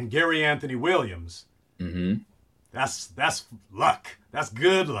Summer and Gary Anthony Williams, that's luck. That's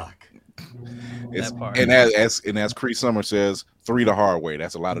good luck. And as Cree Summer says, 3 the hard way.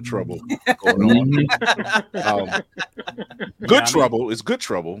 That's a lot of trouble going on. Good trouble is good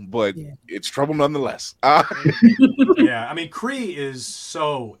trouble, but it's trouble nonetheless. Yeah, I mean, Cree is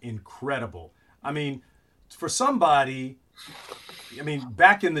so incredible. I mean, for somebody, I mean,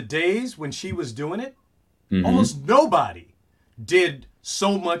 back in the days when she was doing it, almost nobody did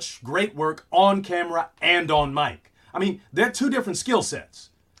so much great work on camera and on mic. I mean, they're two different skill sets.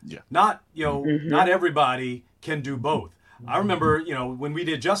 Yeah. Not, not everybody can do both. I remember, when we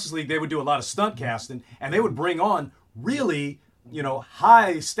did Justice League, they would do a lot of stunt casting, and they would bring on really,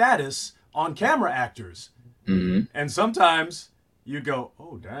 high status on camera actors. And sometimes you go,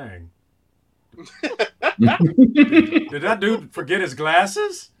 oh, dang. Did that dude forget his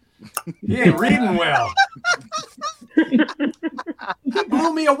glasses? He ain't reading well. He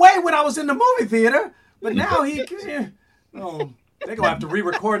blew me away when I was in the movie theater, but now they're going to have to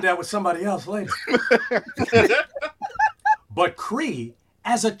re-record that with somebody else later. But Cree,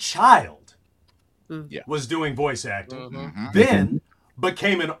 as a child, was doing voice acting, then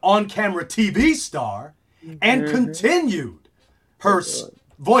became an on-camera TV star, and continued her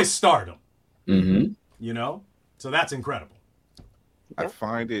voice stardom. So that's incredible. I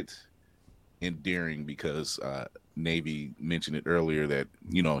find it endearing because Navy mentioned it earlier that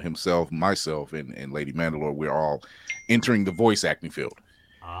himself, myself, and Lady Mandalore, we're all entering the voice acting field,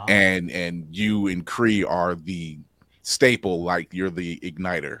 and you and Cree are the staple, like you're the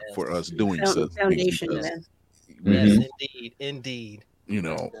igniter for us doing so. Foundation. Yes, indeed.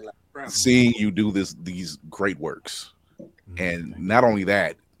 Seeing you do these great works, and not only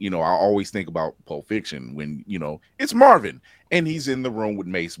that, I always think about Pulp Fiction when it's Marvin and he's in the room with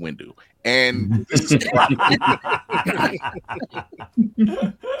Mace Windu, and this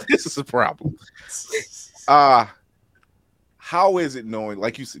is a problem. How is it knowing,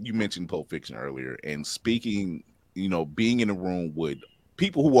 like you said, you mentioned Pulp Fiction earlier, and speaking, being in a room with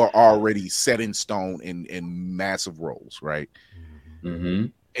people who are already set in stone in massive roles, right?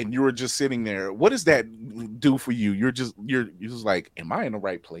 And you were just sitting there. What does that do for you? You're just like, am I in the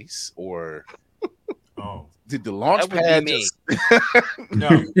right place, or did the launch pad just...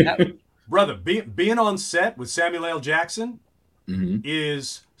 No, brother, being on set with Samuel L. Jackson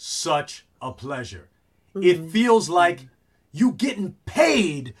is such a pleasure. It feels like you getting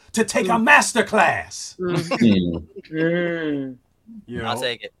paid to take a master class. I'll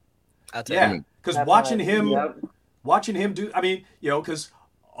take it. Because watching him do, I mean, because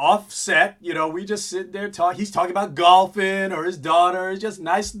offset, we just sit there talk. He's talking about golfing or his daughter. He's just a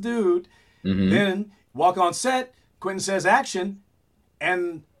nice dude. Then walk on set, Quentin says action,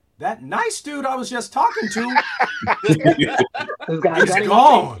 and that nice dude I was just talking to is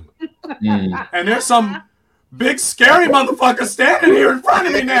gone. And there's some big scary motherfucker standing here in front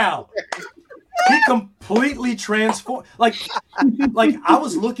of me now. He completely transformed. Like I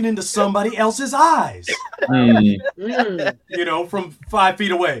was looking into somebody else's eyes. From 5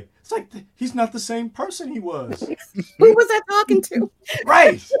 feet away. It's like he's not the same person he was. Who was I talking to?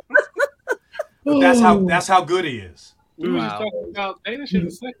 Right. That's how good he is. We were just talking about Dana shit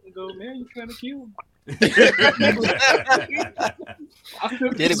a second ago, man. You trying to kill him.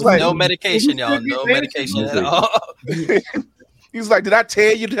 Did it with no medication, y'all. No medication at all. He was like, "Did I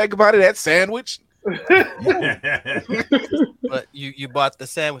tell you to take about that sandwich?" But you bought the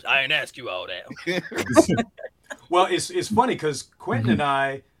sandwich. I didn't ask you all that. Well, it's funny because Quentin and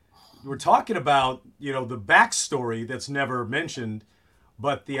I were talking about the backstory that's never mentioned,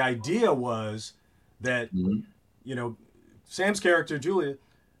 but the idea was that Sam's character Julia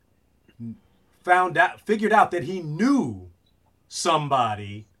figured out that he knew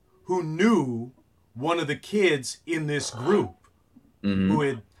somebody who knew one of the kids in this group who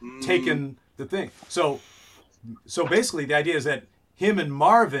had taken the thing. So So basically, the idea is that him and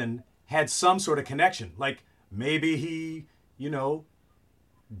Marvin had some sort of connection. Like maybe he,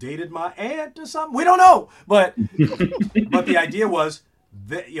 dated my aunt or something. We don't know, but the idea was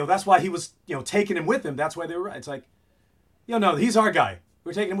that that's why he was taking him with him. That's why they were. It's like, no, he's our guy.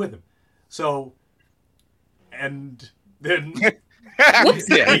 We're taking him with him. So, and then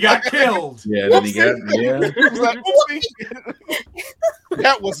he got killed. Yeah, then he got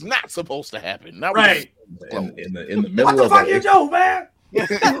That was not supposed to happen. That right in the middle what the of fuck you do, man? just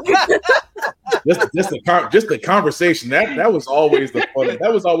the conversation that was always the funny.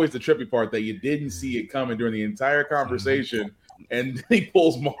 That was always the trippy part, that you didn't see it coming during the entire conversation, and he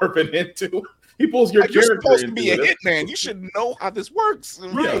pulls Marvin into. He pulls your You're character supposed to into be a it. hitman. You should know how this works.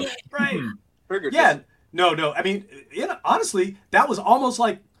 Right. Yeah. No. I mean, honestly, that was almost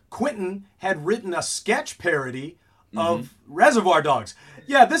like Quentin had written a sketch parody of Reservoir Dogs.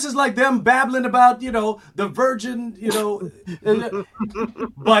 Yeah, this is like them babbling about, the virgin,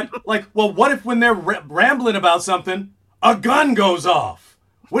 but like, well, what if when they're rambling about something, a gun goes off?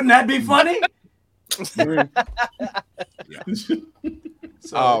 Wouldn't that be funny?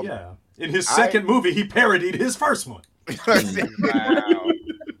 So, yeah. In his second movie, he parodied his first one.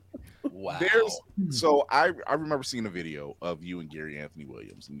 Wow. So I remember seeing a video of you and Gary Anthony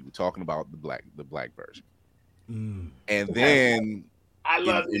Williams, and you were talking about the black version. And then I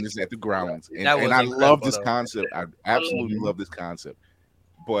love it. It's at the grounds. And That was I love this incredible, though. concept. I absolutely love this concept.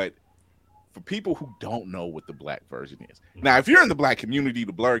 But for people who don't know what the black version is, now if you're in the black community,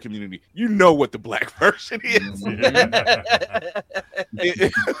 the blurred community, you know what the black version is.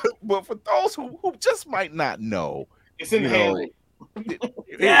 But for those who just might not know, It's in Haley.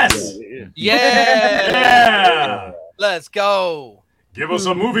 Yes. Yeah. Let's go. Give us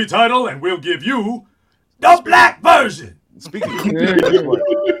a movie title and we'll give you the black version. Speaking of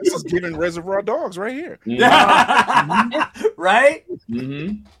this is giving Reservoir Dogs right here. Right?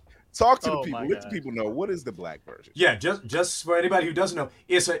 Talk to the people. Let the people know, what is the black version? Yeah, just for anybody who doesn't know,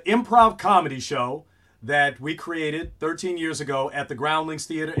 it's an improv comedy show that we created 13 years ago at the Groundlings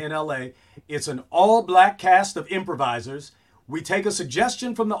Theater in LA. It's an all-black cast of improvisers. We take a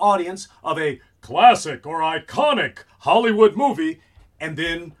suggestion from the audience of a classic or iconic Hollywood movie, and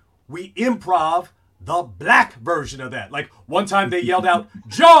then we improv the black version of that. Like one time they yelled out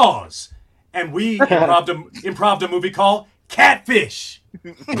Jaws, and we improved a movie called Catfish.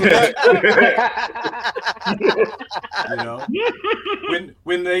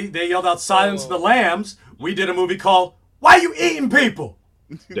 When they yelled out Silence of the Lambs, we did a movie called Why You Eating People?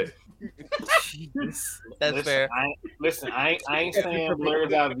 That's fair. I ain't saying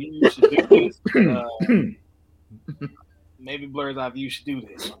Blur's Eye View should do this. Maybe Blur's Eye View should do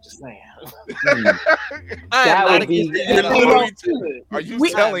this. I'm just saying. That would be. Are you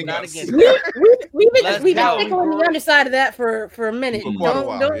telling us? We've been on the underside of that for a minute. You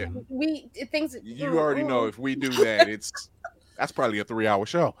already know if we do that, that's probably a 3-hour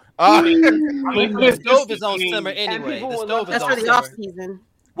show. The stove is on simmer anyway. That's for the off season.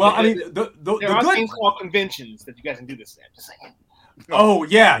 Well, I mean, the there are good things called conventions that you guys can do this at. Just saying. Oh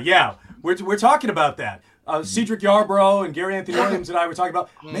yeah, we're talking about that. Cedric Yarborough and Gary Anthony Williams and I were talking about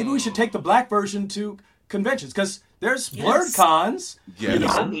maybe we should take the black version to conventions because there's blurred cons. Yeah, you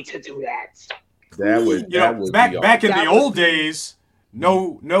don't need to do that. That would back in the old days.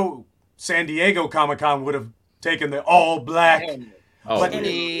 No San Diego Comic-Con would have taken the all black. But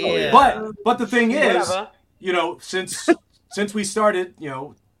the thing is, since we started,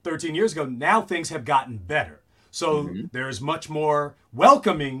 13 years ago, now things have gotten better. So there's much more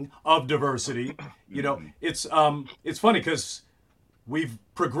welcoming of diversity. It's funny because we've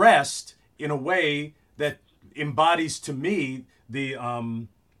progressed in a way that embodies to me the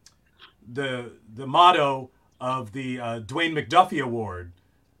motto of the Dwayne McDuffie Award.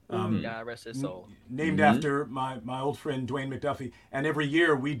 God rest his soul. Named after my old friend Dwayne McDuffie. And every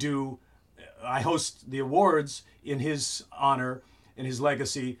year I host the awards in his honor, in his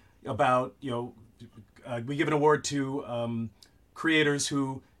legacy about, we give an award to creators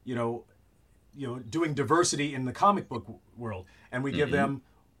who, doing diversity in the comic book world. And we give them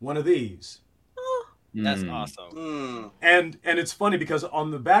one of these. That's awesome. And it's funny because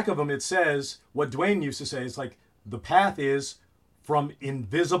on the back of them, it says what Dwayne used to say. It's like the path is from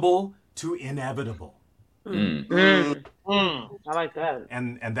invisible to inevitable. I like that.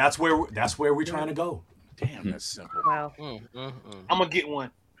 And that's where we're trying to go. Damn, that's simple. Wow. I'm gonna get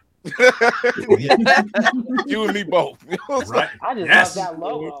one. You and me both. Right. I just love that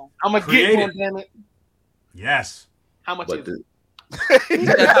logo. I'm gonna get one, damn it. Yes. How much is it?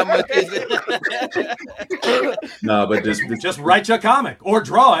 How much is it? No, but just write your comic or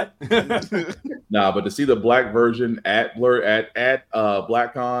draw it. Nah, but to see the black version at Blur at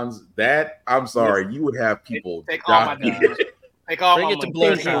BlackCons, that I'm sorry, you would have people Take all my dying. dollars. Take all Bring my it to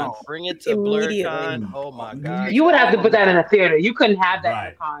money. BlurCon. Bring it to BlurCon. Oh my god. You would have to put that in a theater. You couldn't have that in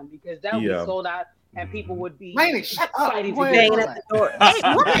Right. a con because that would Yeah. be sold out and people would be Laney, shut up. fighting Go to ahead. get Banging in. at the door. Hey,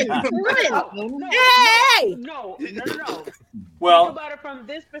 woman! Hey! No. Well, Think about it from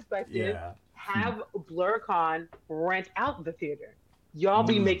this perspective. yeah. Have BlurCon rent out the theater. Y'all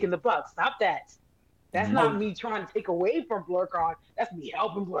be making the bucks. Stop that. That's not me trying to take away from BlurCon. That's me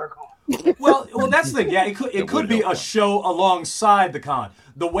helping BlurCon. Well, that's the thing. Yeah, it could be help a show alongside the con.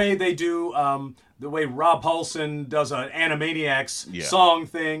 The way they do, the way Rob Paulson does an Animaniacs song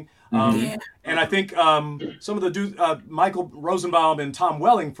thing. And I think some of the dudes, Michael Rosenbaum and Tom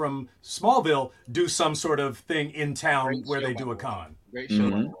Welling from Smallville, do some sort of thing in town where they do a con. Great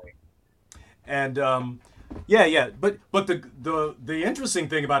show. And but the interesting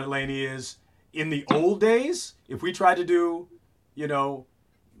thing about it, Laney, is in the old days, if we tried to do,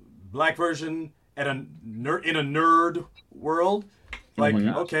 black version in a nerd world, like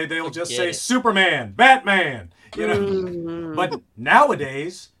okay, they'll just say Superman, Batman, But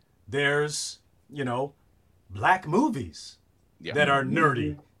nowadays, there's black movies that are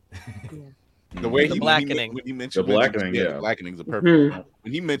nerdy. The way The he blackening. when he mentioned The blackening, the yeah. blackening is a perfect one.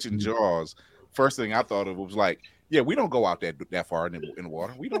 When he mentioned Jaws, first thing I thought of was like, yeah, we don't go out that far in the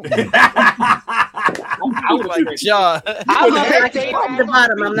water. We don't. I was like, Jaws. I was like, at the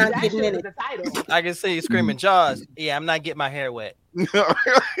bottom, I'm not getting in it. I can see you screaming, Jaws. Yeah, I'm not getting my hair wet.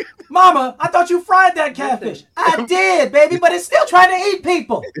 Mama, I thought you fried that catfish. I did, baby, but it's still trying to eat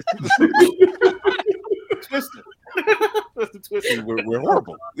people. We're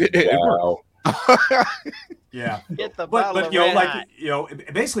horrible. Wow. Yeah. Get the But bottle of Red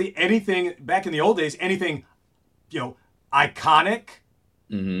Hot. basically anything back in the old days, anything, iconic,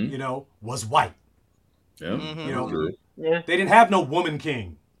 was white. Yeah. Mhm. They didn't have no woman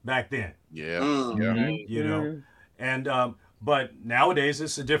king back then. Yeah. And but nowadays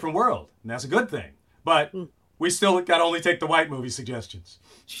it's a different world, and that's a good thing. But we still got to only take the white movie suggestions.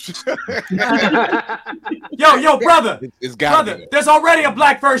 Yo, brother, It's got brother, there's already a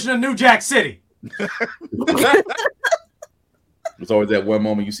black version of New Jack City. There's always that one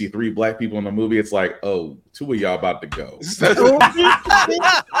moment you see 3 black people in the movie. It's like, oh, 2 of y'all about to go. The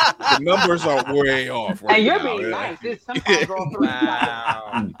numbers are way off. Right And you're now, being yeah. nice. It's sometimes all three.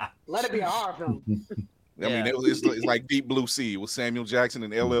 Wow. Let it be a horror film. I mean, it's like Deep Blue Sea with Samuel Jackson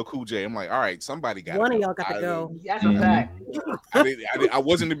and LL Cool J. I'm like, all right, somebody got One of y'all got to go. That's a fact. I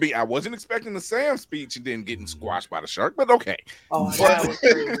wasn't expecting the Sam speech and then getting squashed by the shark, but okay. Oh, that was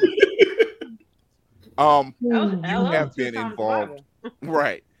crazy. You have been involved,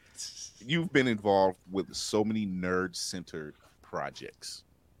 right? You've been involved with so many nerd-centered projects.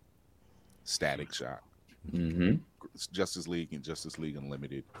 Static Shock, Justice League and Justice League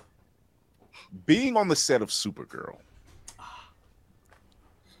Unlimited. Being on the set of Supergirl,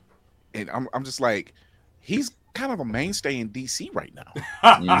 and I'm just like, he's kind of a mainstay in DC right now.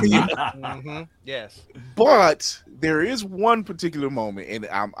 Yes. But there is one particular moment, and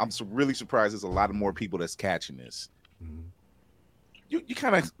I'm really surprised there's a lot of more people that's catching this. You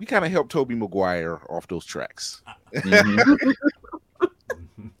kind of helped Tobey Maguire off those tracks.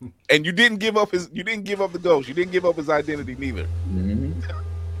 And you didn't give up the ghost. You didn't give up his identity neither.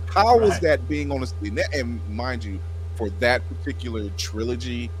 How was that being on the screen? And mind you, for that particular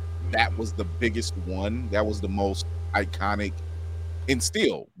trilogy, that was the biggest one. That was the most iconic, and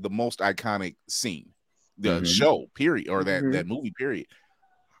still the most iconic scene, the show period, or that movie period.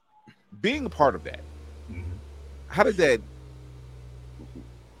 Being a part of that, how did that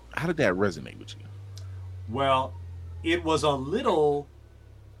resonate with you? Well, it was a little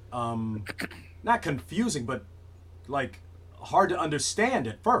not confusing, but like hard to understand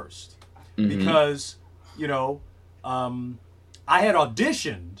at first because I had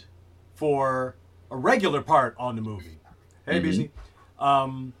auditioned for a regular part on the movie. Hey, Busy.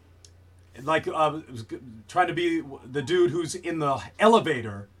 Was trying to be the dude who's in the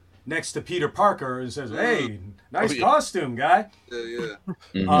elevator next to Peter Parker and says, "Hey, nice costume, guy."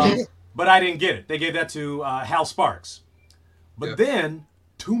 But I didn't get it. They gave that to Hal Sparks. But then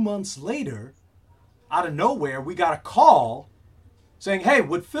 2 months later, out of nowhere, we got a call saying, "Hey,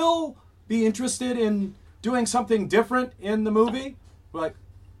 would Phil be interested in doing something different in the movie?" We're like,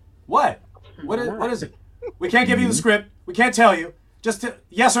 "What? What is it? We can't give you the script. We can't tell you. Just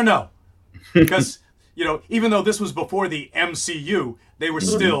yes or no." Because, even though this was before the MCU, they were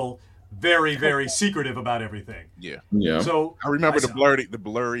still very, very secretive about everything. Yeah. So I remember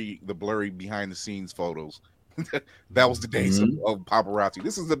the blurry behind the scenes photos. That was the days of paparazzi.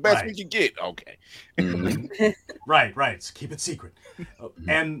 This is the best we can get. Okay. Right. So keep it secret.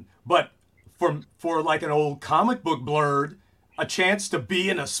 But for like an old comic book blurred, a chance to be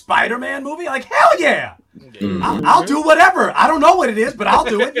in a Spider-Man movie, like hell yeah. I'll do whatever. I don't know what it is, but I'll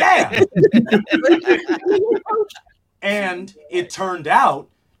do it. Yeah. And it turned out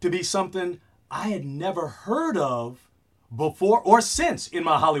to be something I had never heard of before or since in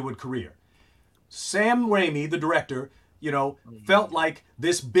my Hollywood career. Sam Raimi, the director, felt like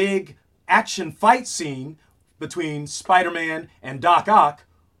this big action fight scene between Spider-Man and Doc Ock,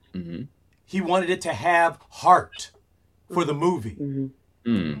 he wanted it to have heart for the movie.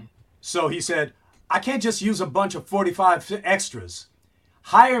 So he said, I can't just use a bunch of 45 extras.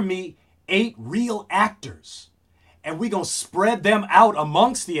 Hire me 8 real actors, and we're going to spread them out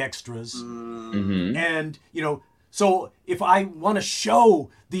amongst the extras. And, so if I want to show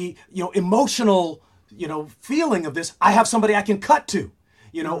the, emotional, feeling of this, I have somebody I can cut to,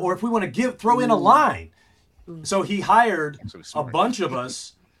 or if we want to throw in a line. So he hired a bunch of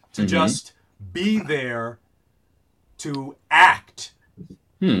us to just be there to act,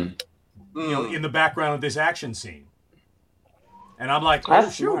 in the background of this action scene. And I'm like, oh,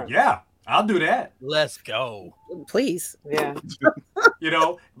 shoot, yeah, I'll do that. Let's go. Please. Yeah.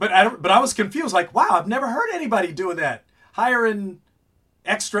 But I was confused. Like, wow, I've never heard anybody doing that. Hiring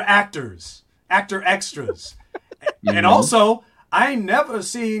extra actors, actor extras. And also, I ain't never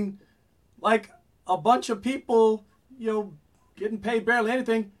seen like a bunch of people, getting paid barely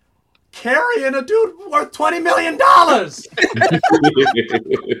anything, carrying a dude worth $20 million. I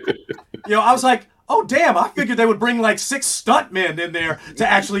was like, oh, damn, I figured they would bring like 6 stuntmen in there to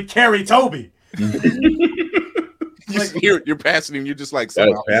actually carry Toby. You're passing him. You're just like,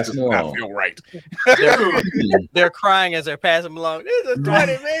 somehow passing him along. I feel right. They're crying as they're passing along. This is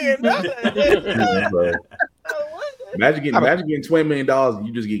 $20 million. Imagine getting $20 million and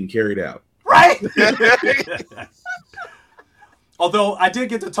you just getting carried out. Right. Although I did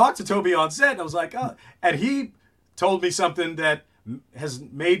get to talk to Toby on set, and I was like, oh, and he told me something that has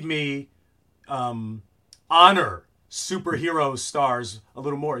made me honor superhero stars a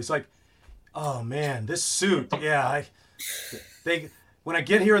little more. He's like, oh man, this suit, yeah, when I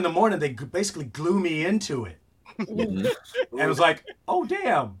get here in the morning, they basically glue me into it. And I was like, oh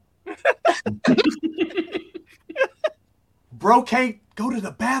damn. Bro can't go to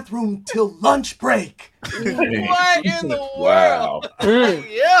the bathroom till lunch break. What in the Wow. world?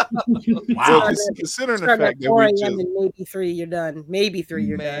 Yeah. Wow. So considering the Start fact at that 4 we a.m. just, and maybe 3 you're done. Maybe 3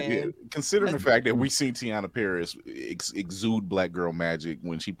 you're done. yeah, considering the fact that we seen Tiana Paris exude black girl magic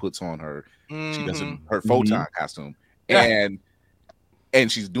when she puts on her her photon costume, and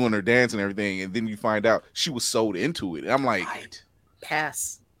she's doing her dance and everything, and then you find out she was sold into it. And I'm like,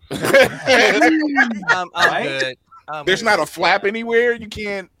 Pass. I'm Right? good. there's not a flap anywhere. You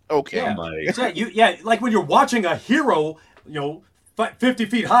can't. Okay. Yeah. Like when you're watching a hero, 50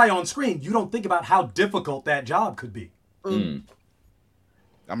 feet high on screen, you don't think about how difficult that job could be.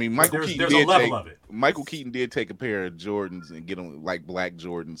 I mean, Michael Keaton did take a pair of Jordans and get them like black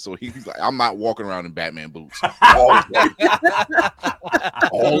Jordans. So he's like, I'm not walking around in Batman boots all day.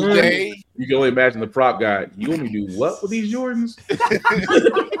 All day. You can only imagine the prop guy. You want me to do what with these Jordans?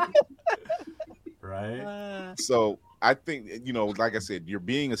 Right. So I think, like I said, you're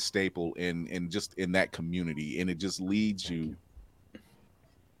being a staple in just in that community, and it just leads you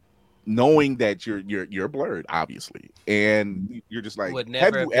knowing that you're blurred, obviously, and you're just like, would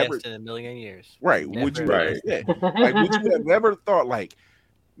never have you have ever guessed in a million years. right? Never. Would you like, would you have ever thought like,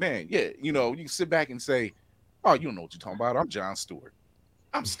 man, you sit back and say, oh, you don't know what you're talking about. I'm Jon Stewart.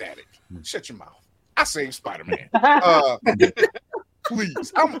 I'm Static. Shut your mouth. I saved Spider-Man.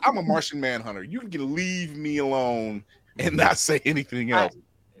 Please, I'm a Martian Manhunter. You can leave me alone and not say anything else.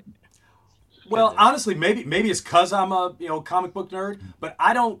 Well, honestly, maybe it's because I'm a comic book nerd, but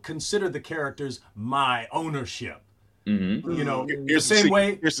I don't consider the characters my ownership. Here's the same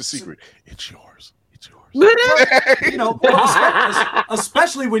way. Here's the secret. It's yours. It's yours.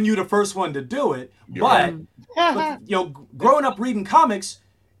 Especially when you're the first one to do it. But growing up reading comics,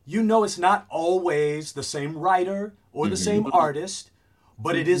 it's not always the same writer or the same artist,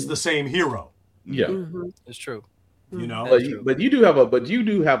 but it is the same hero. Yeah, it's true. But you do have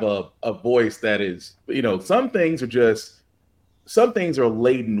a voice that is, some things are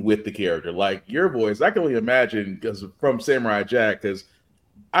laden with the character. Like your voice, I can only imagine because from Samurai Jack, because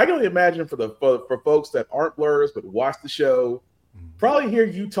I can only imagine for folks that aren't blurs but watch the show, probably hear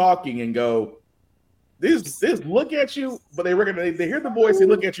you talking and go, They just look at you, but they recognize, they hear the voice, they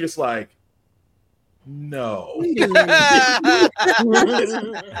look at you, it's like, no.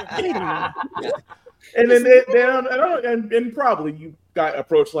 And then and probably you got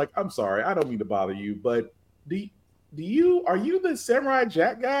approached like, I'm sorry, I don't mean to bother you, but are you the Samurai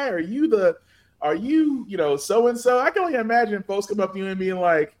Jack guy? Are you so and so? I can only imagine folks come up to you and being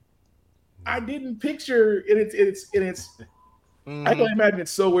like, I didn't picture it. I can only imagine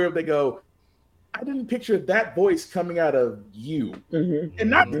it's so weird if they go, I didn't picture that voice coming out of you. And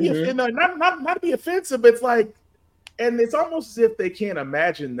not to be offensive, but it's like, and it's almost as if they can't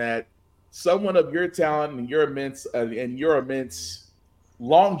imagine that someone of your talent and your immense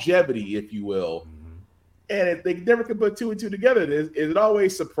longevity, if you will, and if they never can put two and two together, is it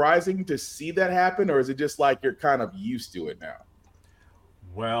always surprising to see that happen, or is it just like you're kind of used to it now?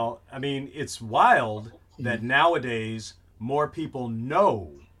 Well, I mean, it's wild that nowadays more people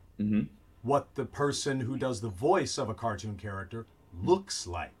know what the person who does the voice of a cartoon character looks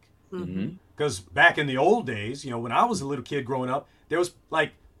like. Because back in the old days, when I was a little kid growing up, there was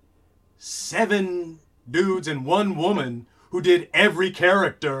like 7 dudes and 1 woman who did every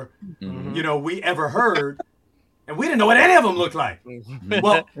character, we ever heard, and we didn't know what any of them looked like.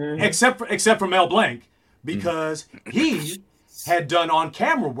 Well, except for Mel Blanc, because he had done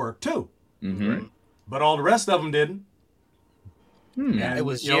on-camera work too. But all the rest of them didn't. And it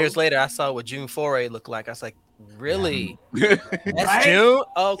was years later I saw what June Foray looked like. I was like, really? Yeah. That's Right? June?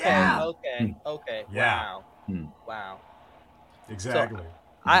 Okay, Yeah. okay. Yeah. Wow. Exactly.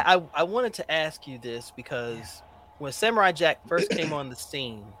 So, I wanted to ask you this because when Samurai Jack first came on the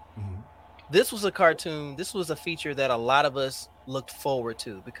scene, this was a cartoon, this was a feature that a lot of us looked forward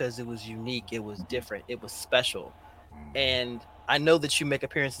to because it was unique, it was different, it was special. And I know that you make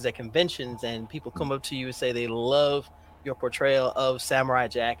appearances at conventions and people come up to you and say they love your portrayal of Samurai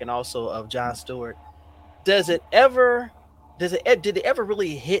Jack and also of Jon Stewart. Did it ever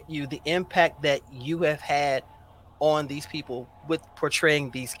really hit you, the impact that you have had on these people with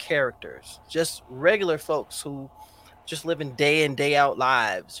portraying these characters? Just regular folks who just living day in, day out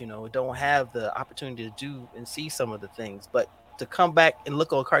lives, don't have the opportunity to do and see some of the things, but to come back and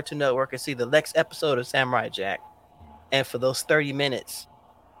look on Cartoon Network and see the next episode of Samurai Jack, and for those 30 minutes,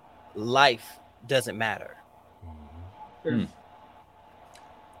 life doesn't matter.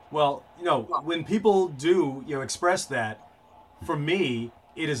 Well, when people do, express that, for me,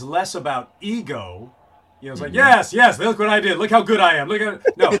 it is less about ego. It's like, yes, look what I did. Look how good I am. Look at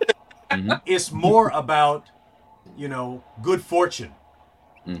no. It's more about, good fortune.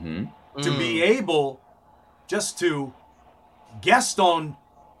 To be able just to guest on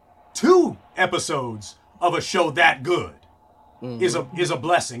 2 episodes of a show that good is a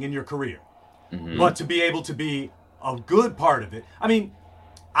blessing in your career. But to be able to be a good part of it, I mean,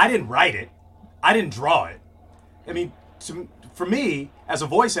 I didn't write it, I didn't draw it. I mean, for me as a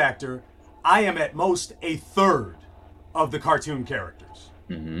voice actor, I am at most a third of the cartoon characters.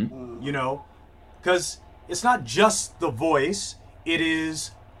 Because it's not just the voice, it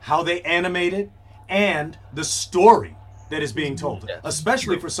is how they animate it and the story that is being told,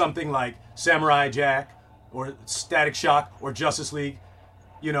 especially for something like Samurai Jack or Static Shock or Justice League.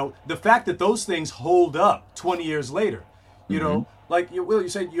 The fact that those things hold up 20 years later, like you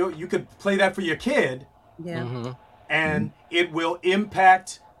said, you could play that for your kid, and it will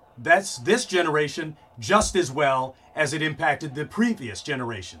impact this generation just as well as it impacted the previous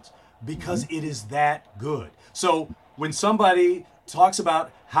generations, because it is that good. So when somebody talks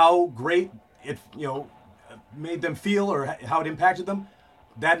about how great it made them feel or how it impacted them,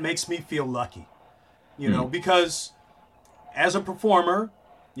 that makes me feel lucky, because as a performer,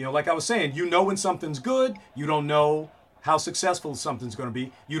 like I was saying, when something's good, you don't know how successful something's going to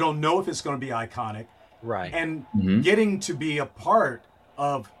be. You don't know if it's going to be iconic. Right. And getting to be a part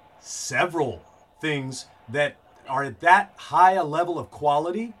of several things that are at that high a level of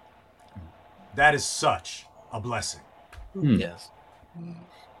quality, that is such a blessing. Yes.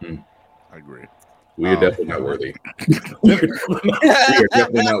 I agree. We are definitely not worthy. We are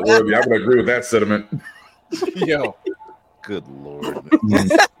definitely not worthy. I would agree with that sentiment. Yo. Good Lord.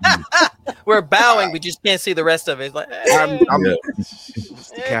 We're bowing, we just can't see the rest of it. It's like, I'm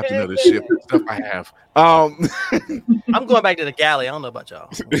just the captain of the ship and stuff I have. I'm going back to the galley. I don't know about y'all.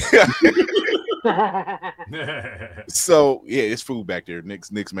 So yeah, it's food back there.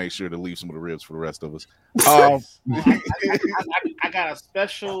 Nick's made sure to leave some of the ribs for the rest of us. I got a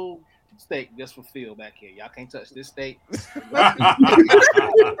special steak just for Phil back here. Y'all can't touch this steak. All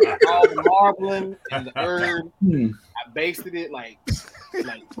the marbling and the herb. I basted it like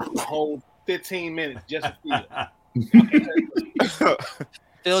a whole 15 minutes just for Phil.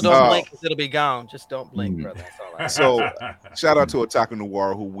 Phil, don't blink because it'll be gone. Just don't blink, brother. That's all I So, shout out to Otaku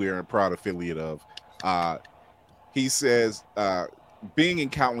Noir, who we're a proud affiliate of. He says, being in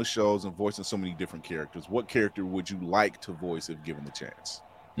countless shows and voicing so many different characters, what character would you like to voice if given the chance?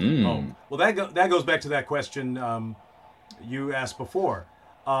 Oh, well, that goes back to that question you asked before.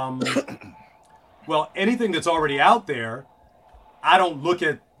 Well, anything that's already out there, I don't look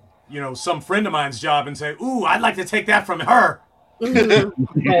at, some friend of mine's job and say, "Ooh, I'd like to take that from her."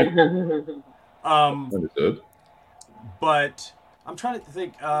 Understood. But I'm trying to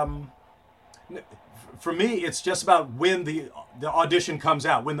think. For me, it's just about when the audition comes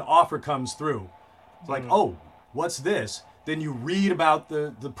out, when the offer comes through. It's like, oh, what's this? Then you read about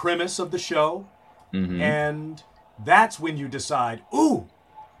the premise of the show, and that's when you decide, ooh,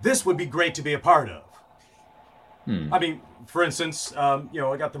 this would be great to be a part of. I mean, for instance, I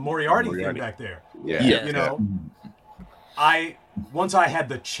got the Moriarty thing back there. Once I had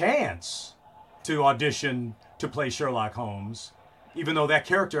the chance to audition to play Sherlock Holmes, even though that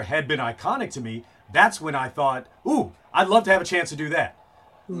character had been iconic to me, that's when I thought, ooh, I'd love to have a chance to do that.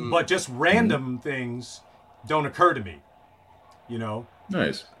 But just random things don't occur to me,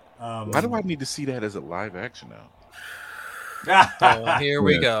 Nice. Why do I need to see that as a live action now? Oh, here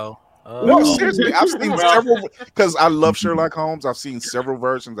we go. No, seriously, I've seen several, because I love Sherlock Holmes. I've seen several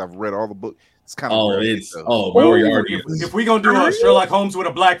versions. I've read all the books. It's kind of Moriarty. If we gonna do a Sherlock Holmes with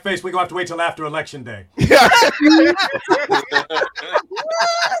a black face, we gonna have to wait till after Election Day.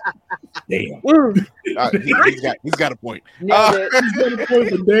 Damn. He's got a point. Damn.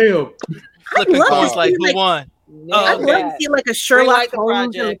 Flipping coins like who won? I'd love to see like a Sherlock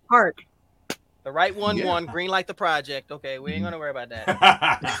Holmes in the park. The right one won. Green light the project. Okay, we ain't gonna worry about that.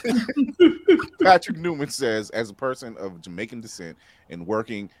 Patrick Newman says, as a person of Jamaican descent and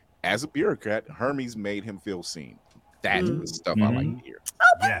working as a bureaucrat, Hermes made him feel seen. That's the stuff I like to hear.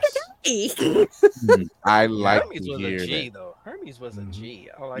 Yes. I like Hermes to was hear a G that. though. Hermes was a G.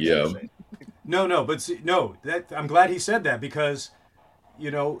 I like Yeah. to say. I'm glad he said that because,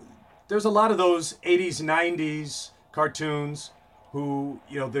 there's a lot of those 80s, 90s cartoons who,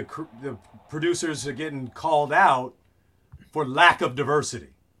 the producers are getting called out for lack of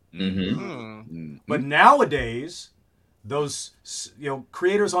diversity. But nowadays, those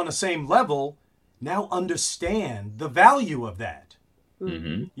creators on the same level now understand the value of that.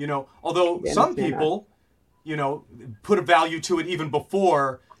 Although some people, put a value to it even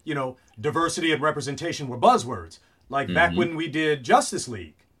before, diversity and representation were buzzwords. Like back when we did Justice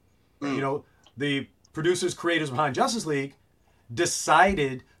League, the producers, creators behind Justice League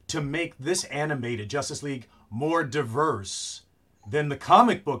decided to make this animated Justice League more diverse than the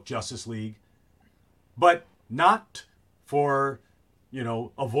comic book Justice League, but not for,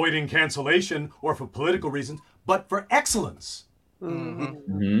 avoiding cancellation or for political reasons, but for excellence.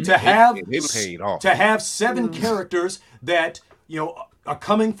 To have it paid off. To have 7 characters that, are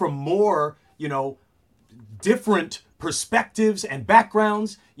coming from more, different perspectives and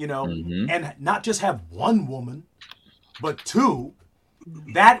backgrounds, and not just have one woman, but 2,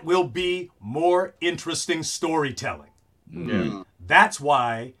 that will be more interesting storytelling. That's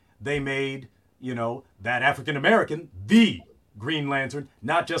why they made, that African American the Green Lantern,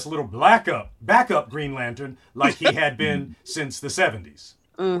 not just a little backup Green Lantern like he had been since the 70s.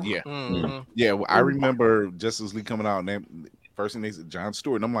 Yeah. Well, I remember Justice League coming out, and first thing they said John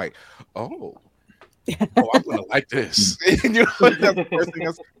Stewart, and I'm like, oh, I'm gonna like this. And, that's the first thing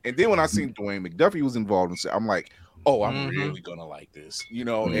and then when I seen Dwayne McDuffie was involved, I'm like, oh, I'm really gonna like this,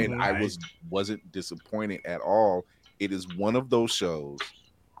 and I wasn't disappointed at all. It is one of those shows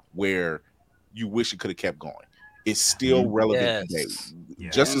where you wish it could have kept going. It's still relevant today.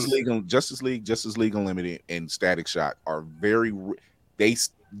 Yes. Justice League Unlimited, and Static Shock are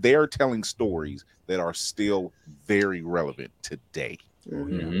they are telling stories that are still very relevant today.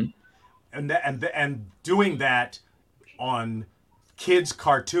 And doing that on kids'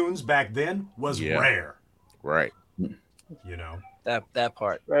 cartoons back then was rare. Right. That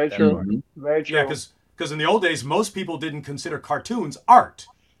part. Very true. Very true. Yeah, because in the old days, most people didn't consider cartoons art.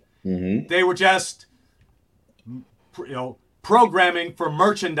 They were just, programming for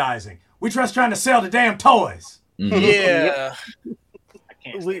merchandising. We're just trying to sell the damn toys. Yeah.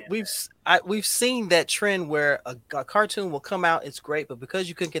 We've seen that trend where a cartoon will come out, it's great, but because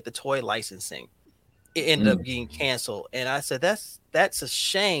you couldn't get the toy licensing, it ended up getting canceled. And I said that's a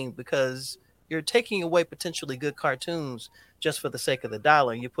shame, because you're taking away potentially good cartoons just for the sake of the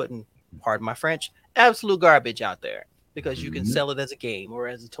dollar. You're putting, pardon my French, absolute garbage out there because you can sell it as a game or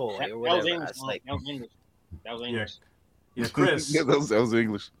as a toy or whatever. That was English. Yeah, Chris. That was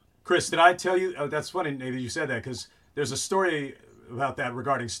English. Chris, did I tell you? Oh, that's funny, Nate, that you said that, because there's a story about that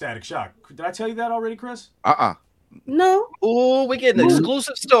regarding Static Shock. Did I tell you that already, Chris? No. Oh, we get an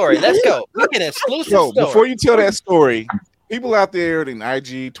exclusive story. Let's go. We get an exclusive Yo, story. before you tell that story, people out there in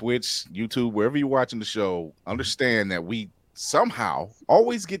IG, Twitch, YouTube, wherever you're watching the show, understand that we somehow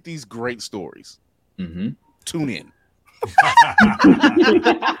always get these great stories. Tune in.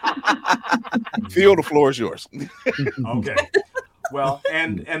 Phil, the floor is yours. Okay. Well,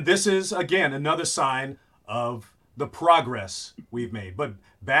 and this is again another sign of the progress we've made. But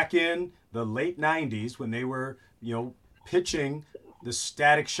back in the late 90s, when they were, pitching the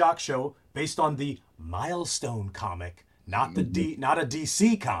Static Shock show based on the Milestone comic, not a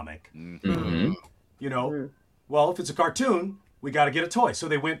DC comic. Well, if it's a cartoon, we got to get a toy. So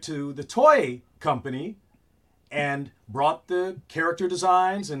they went to the toy company and brought the character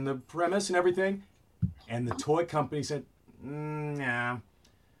designs and the premise and everything. And the toy company said, nah,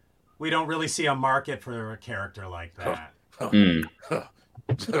 we don't really see a market for a character like that.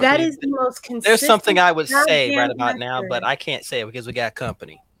 That is the most consistent. There's something I would say right about actor. now, but I can't say it because we got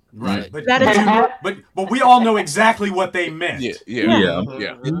company. Right. But we all know exactly what they meant. Yeah.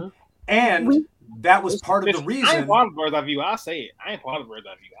 And that was part of the reason. I ain't part of Bird's Eye View. I'll say it. I ain't part of Bird's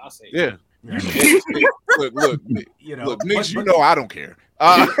Eye View. I'll say it. Yeah. Look, look, Nick, but, I don't care.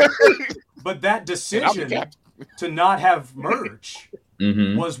 But that decision to not have merch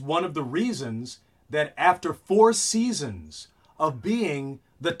was one of the reasons that after 4 seasons of being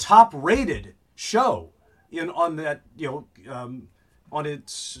the top-rated show on that on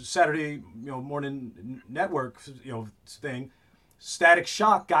its Saturday morning network thing, Static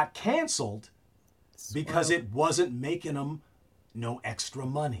Shock got canceled because it wasn't making them no extra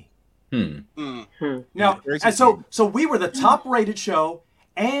money. Now, and so we were the top-rated show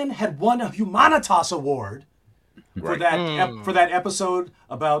and had won a Humanitas Award for that episode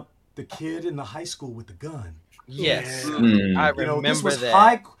about the kid in the high school with the gun. Yes, I remember this was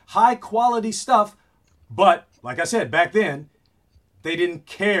that. high quality stuff, but like I said back then, they didn't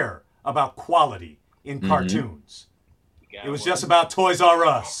care about quality in cartoons. It was just about Toys R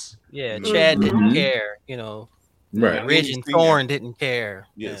Us. Yeah, Chad didn't care. Right. Ridge and Thorn didn't care.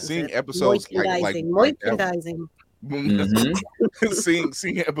 Yeah, seeing episodes merchandising.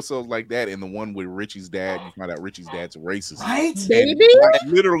 Seeing episodes like that, and the one with Richie's dad, you find out Richie's dad's racist. Right, baby.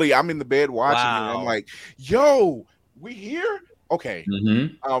 Literally, I'm in the bed watching it. And I'm like, "Yo, we here? Okay."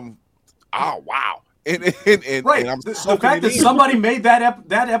 Oh wow. And I'm the fact that somebody made that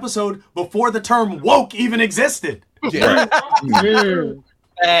episode before the term woke even existed. Yeah.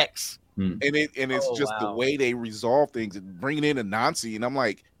 Facts. And it's the way they resolve things and bringing in Anansi, and I'm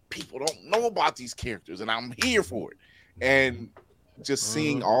like, people don't know about these characters, and I'm here for it. And just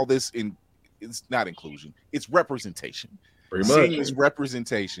seeing all this it's not inclusion, it's representation. Pretty seeing much. this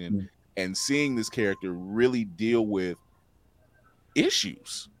representation and seeing this character really deal with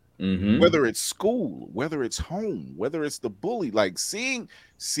issues, whether it's school, whether it's home, whether it's the bully, like seeing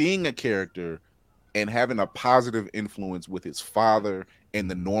a character and having a positive influence with his father and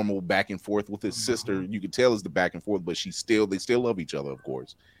the normal back and forth with his sister. You can tell it's the back and forth, but they still love each other, of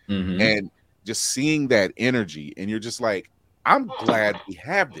course. And just seeing that energy, and you're just like, I'm glad we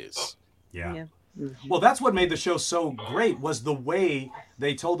have this. Yeah. Well, that's what made the show so great, was the way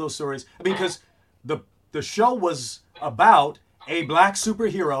they told those stories. I mean, because the show was about a black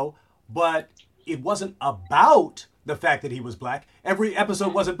superhero, but it wasn't about the fact that he was black. Every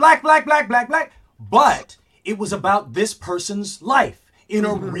episode wasn't black, but it was about this person's life in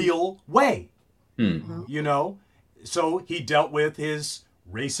a real way. So he dealt with his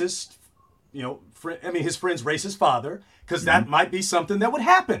racist, his friend's racist father, because that might be something that would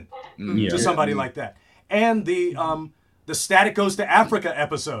happen to somebody like that. And the Static Goes to Africa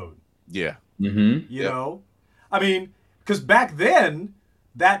episode. Yeah. I mean, because back then,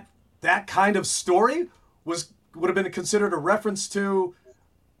 that kind of story would have been considered a reference to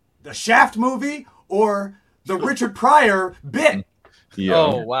the Shaft movie or the Richard Pryor bit.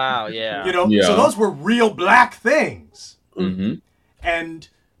 Oh wow, yeah. So those were real black things. And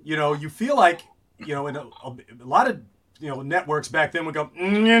you feel like in a lot of networks back then would go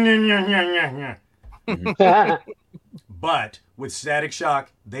but with Static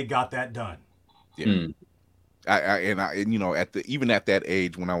Shock they got that done. Even at that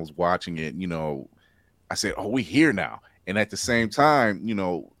age when I was watching it, I said, "Oh, we here now." And at the same time,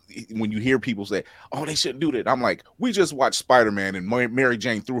 when you hear people say, "Oh, they shouldn't do that," I'm like, we just watched Spider-Man and Mary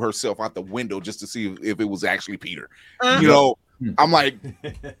Jane threw herself out the window just to see if it was actually Peter. I'm like,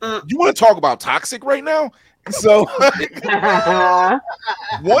 you want to talk about toxic right now? So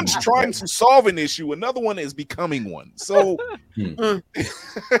one's trying to solve an issue, another one is becoming one. So,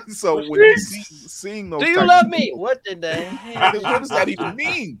 so when you seeing those, do you love me? What did they? What does that even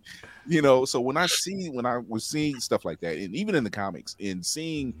mean? You know, so when I was seeing stuff like that, and even in the comics, and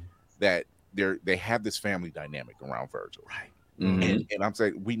seeing that they have this family dynamic around Virgil, right? And I'm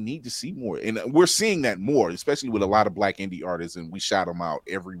saying we need to see more, and we're seeing that more, especially with a lot of Black indie artists, and we shout them out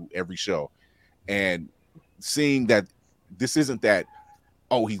every show, and seeing that this isn't that,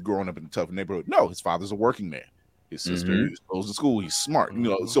 oh, he's growing up in a tough neighborhood. No, his father's a working man. His sister goes to school. He's smart. You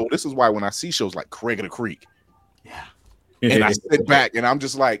know, so this is why when I see shows like Craig of the Creek, and I sit back and I'm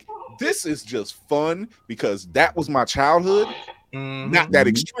just like, this is just fun because that was my childhood. Not that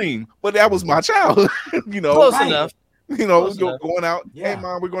extreme, but that was my childhood. You know, close enough. You know, going out. Hey,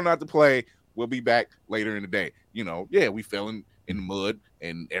 mom, we're going out to play. We'll be back later in the day. You know, we fell in the mud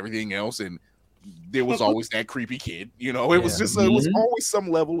and everything else, and there was always that creepy kid. You know, it was just it was always some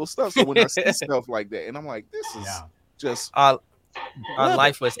level of stuff. So when I see stuff like that, and I'm like, this is just. Our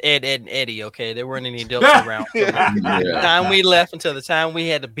life was Ed, and Eddie. Okay, there weren't any adults around. From the time we left until the time we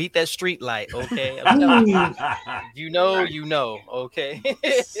had to beat that street light. Okay, I'm telling you, you know. Okay,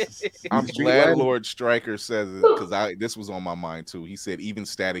 I'm glad Lord Stryker says it because this was on my mind too. He said even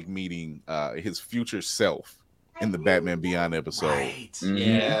Static meeting his future self in the Batman Beyond episode. Right.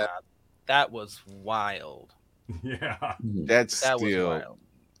 Yeah, that was wild. Yeah, that was wild.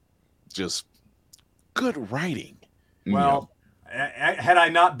 Just good writing. Well. Had I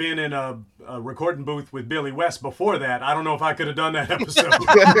not been in a recording booth with Billy West before that, I don't know if I could have done that episode.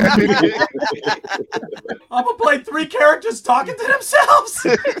 I'm gonna play 3 characters talking to themselves.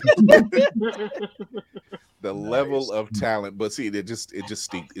 The level of talent, but see, it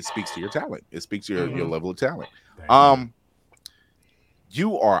speaks to your talent. It speaks to your level of talent.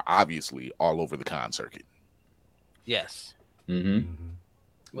 You are obviously all over the con circuit. Yes.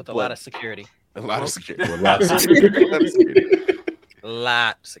 With a lot of security. A lot of security. A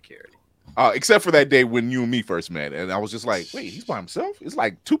lot of security. Except for that day when you and me first met, and I was just like, "Wait, he's by himself? It's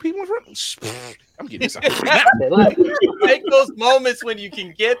like 2 people in front of him." I'm getting this out of the way now. Take those moments when you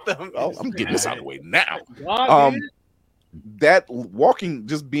can get them. Oh, I'm getting this out of the way now. That walking,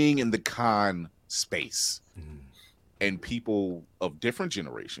 just being in the con space, and people of different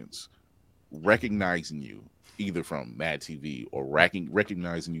generations recognizing you, either from Mad TV or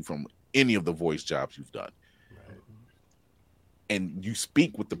recognizing you from any of the voice jobs you've done. And you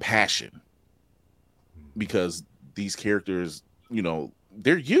speak with the passion because these characters, you know,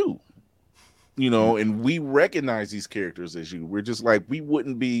 they're you know, and we recognize these characters as you. We're just like, we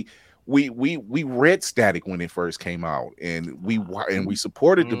read Static when it first came out, and we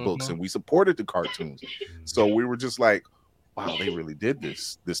supported the books and we supported the cartoons. So we were just like, wow, they really did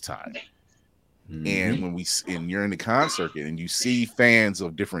this time. And when you're in the con circuit and you see fans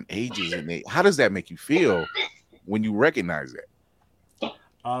of different ages, and how does that make you feel when you recognize that?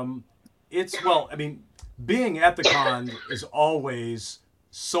 Being at the con is always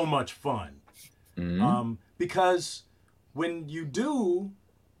so much fun. Because when you do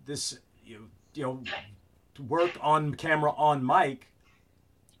this, you know, work on camera, on mic,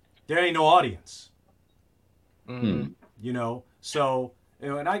 there ain't no audience. You know, so, you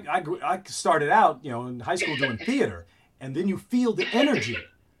know, and I started out, you know, in high school doing theater, and then you feel the energy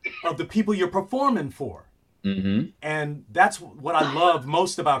of the people you're performing for. And that's what I love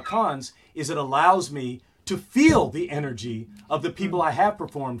most about cons, is it allows me to feel the energy of the people I have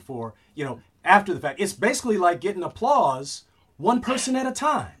performed for, you know, after the fact. It's basically like getting applause one person at a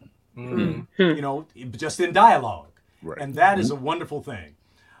time, you know, just in dialogue. Right. And that is a wonderful thing.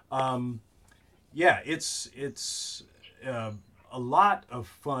 It's a lot of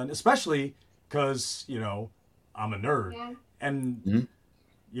fun, especially because, you know, I'm a nerd. And,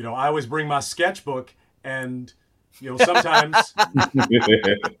 you know, I always bring my sketchbook. And, you know, sometimes,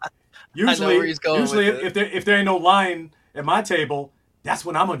 usually if there ain't no line at my table, that's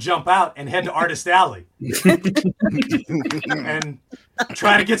when I'm gonna jump out and head to Artist Alley and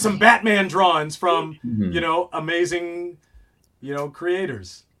try to get some Batman drawings from, you know, amazing, you know,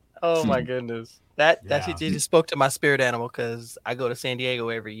 creators. Oh my goodness, that just spoke to my spirit animal, because I go to San Diego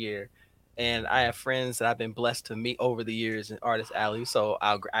every year, and I have friends that I've been blessed to meet over the years in Artist Alley. So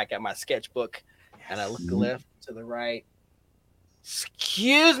I got my sketchbook. And I look left to the right.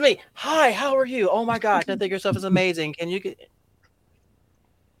 Excuse me. Hi, how are you? Oh my gosh, I think your stuff is amazing. Can you get?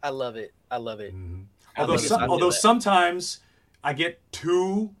 I love it. Although sometimes I get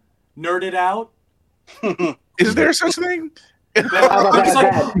too nerded out. Is there such thing?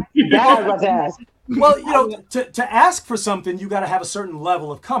 Well, you know, to ask for something, you got to have a certain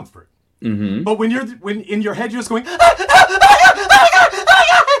level of comfort. Mm-hmm. But when in your head you're just going,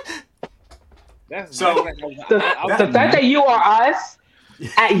 The fact that you are us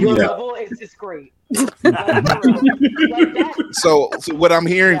at your level is just great. So what I'm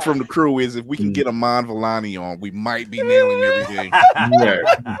hearing from the crew is if we can get Amon Villani on, we might be nailing everything.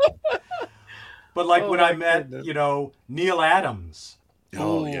 But like when I met, you know, Neil Adams.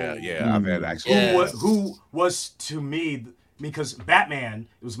 Oh yeah. I've had actually who was to me, because Batman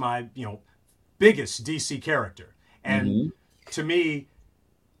was my, you know, biggest DC character, and to me,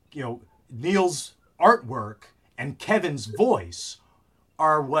 you know, Neil's artwork and Kevin's voice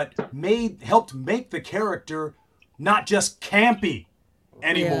are what helped make the character not just campy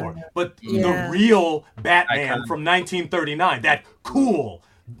anymore, but the real Batman from 1939, that cool,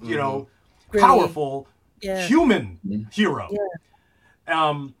 you know, powerful human hero.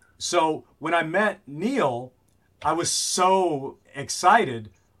 So when I met Neil, I was so excited,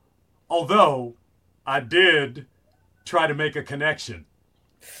 although I did try to make a connection.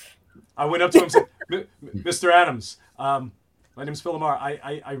 I went up to him and said, Mr. Adams, my name's Phil LaMarr.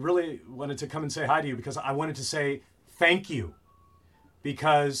 I really wanted to come and say hi to you because I wanted to say thank you,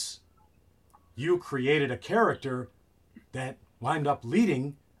 because you created a character that wound up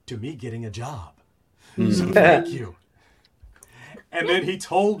leading to me getting a job. So thank you. And then he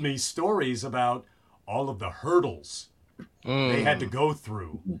told me stories about all of the hurdles they had to go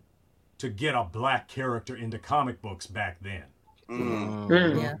through to get a black character into comic books back then.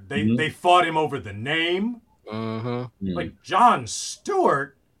 They fought him over the name. Like John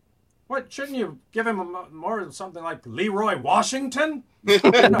Stewart. What, shouldn't you give him more something like Leroy Washington?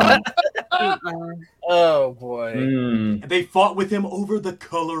 Oh boy. They fought with him over the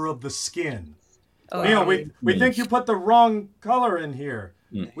color of the skin. Neil, we think you put the wrong color in here.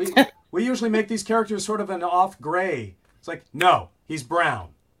 We usually make these characters sort of an off gray. It's like, no, he's brown.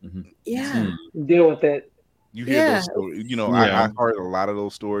 Deal with it. You hear those stories. You know, I heard a lot of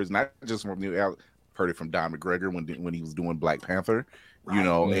those stories, not just from Neil. I heard it from Don McGregor when he was doing Black Panther. You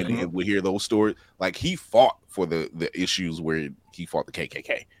know, and we hear those stories. Like he fought for the issues where he fought the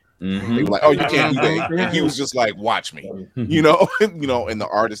KKK. They were like, "Oh, you can't do that." And he was just like, "Watch me," you know, and the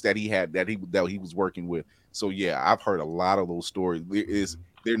artist that he had that he was working with. So yeah, I've heard a lot of those stories.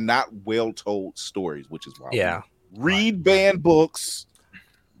 They're not well told stories, which is why read banned books,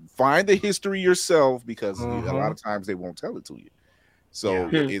 find the history yourself, because a lot of times they won't tell it to you. So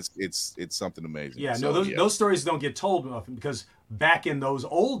it's something amazing. Yeah, so, no, those stories don't get told often, because back in those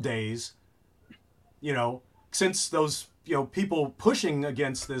old days, you know, since those, you know, people pushing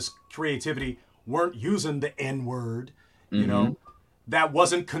against this creativity weren't using the N-word, you know, that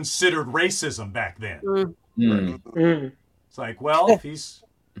wasn't considered racism back then. It's like, well, if he's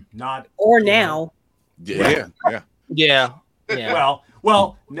not, or now,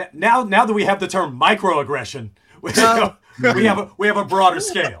 Well, now that we have the term microaggression, we have a broader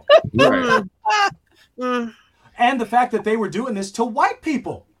scale. And the fact that they were doing this to white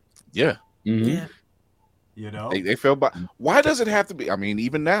people. You know, they felt why does it have to be? I mean,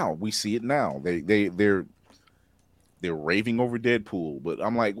 even now we see it now. They're raving over Deadpool, but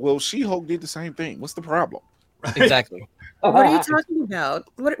I'm like, well, She-Hulk did the same thing. What's the problem? Exactly. What are you talking about?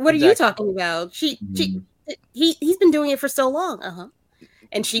 What are you talking about? He's been doing it for so long.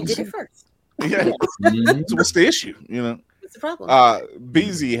 And she did it first. So what's the issue? You know, what's the problem?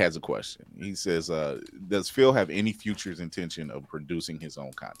 BZ has a question. He says, does Phil have any future intention of producing his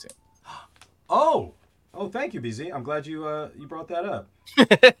own content? Oh, thank you, BZ. I'm glad you brought that up.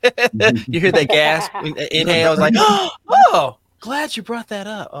 You hear that gasp? Inhale. I was like, oh, glad you brought that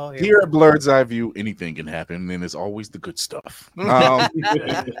up. Oh, here at Blurred's Eye View, anything can happen, and it's always the good stuff. Well,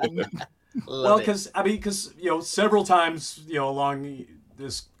 because you know, several times, you know, along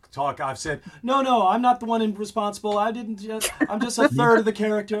this talk, I've said, no, I'm not the one responsible. I'm just a third of the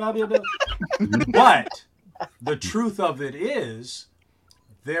character. But the truth of it is,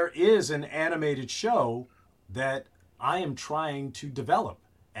 there is an animated show that I am trying to develop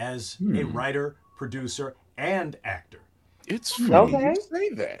as a writer, producer, and actor. It's funny you say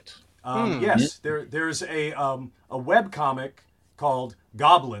that. Yes, there's a web comic called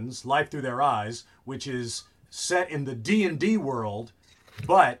Goblins: Life Through Their Eyes, which is set in the D&D world,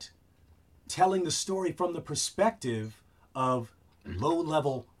 but telling the story from the perspective of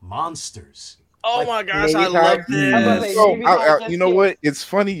low-level monsters. Oh my gosh, I love this. You know what? It's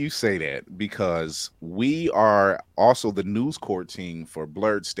funny you say that, because we are also the news core team for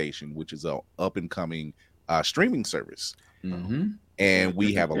Blurred Station, which is a up-and-coming streaming service. And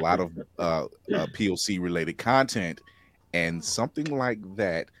we have a lot of POC-related content. and something like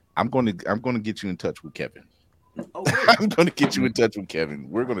that. I'm going to get you in touch with Kevin. Oh, I'm going to get you in touch with Kevin.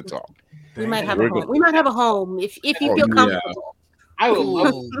 We're going to talk. We might have a home. We might have a home if you feel comfortable. I would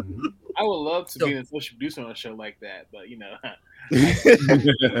love to be an associate producer on a show like that, but you know,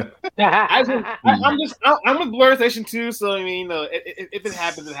 I'm with Blur Station too. So I mean, you know, if it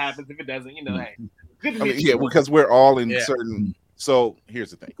happens, it happens. If it doesn't, you know, hey, good to meet you. Yeah, because we're all in certain. So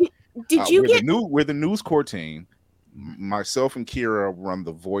here's the thing. Did you get we're the News Corps team? Myself and Kira run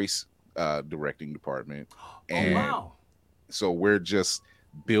the voice directing department, and so we're just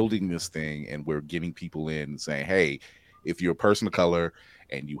building this thing, and we're getting people in and saying, hey, if you're a person of color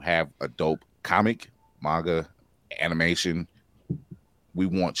and you have a dope comic, manga, animation, we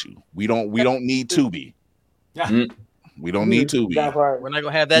want you. We don't need Tubi. We don't need Tubi. We're not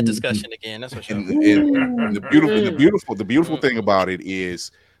gonna have that discussion again. That's for sure. And the beautiful thing about it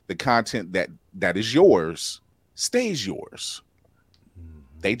is the content that is yours stays yours.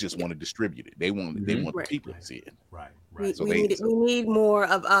 They just want to distribute it. They want people to see it. Right. So we need more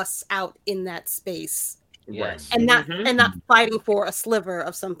of us out in that space. Yes. And not fighting for a sliver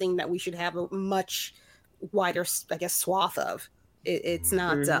of something that we should have a much wider, I guess, swath of. It's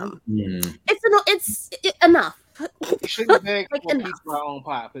not it's enough. We shouldn't beg for a piece of our own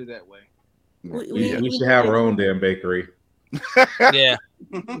pie. Put it that way. We should have our own damn bakery. Yeah.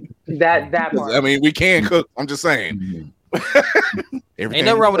 that part. I mean, we can cook. I'm just saying. Ain't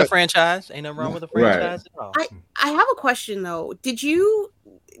nothing wrong with a franchise. Ain't nothing wrong with a franchise at all. I have a question though.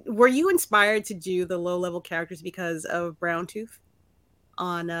 Were you inspired to do the low level characters because of Brown Tooth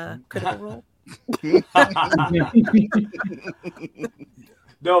on Critical Role?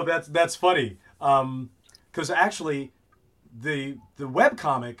 No, that's funny. Because actually, the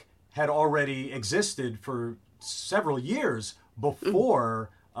webcomic had already existed for several years before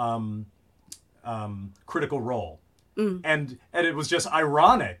Critical Role, and it was just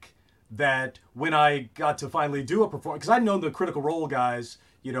ironic that when I got to finally do a performance, because I'd known the Critical Role guys,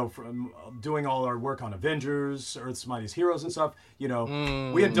 you know, from doing all our work on Avengers, Earth's Mightiest Heroes and stuff. You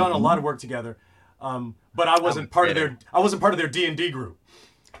know, we had done a lot of work together, but I wasn't part of their D&D group.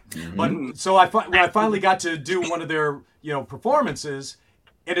 But so when I finally got to do one of their performances,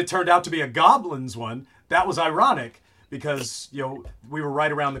 and it turned out to be a Goblins one. That was ironic because we were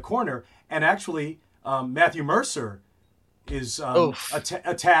right around the corner, and actually Matthew Mercer is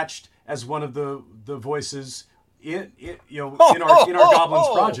attached as one of the voices in our Goblins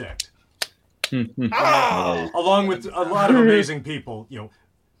project, along with a lot of amazing people.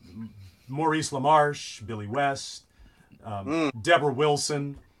 Maurice LaMarche, Billy West, Deborah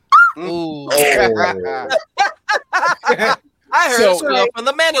Wilson. Ooh. I heard from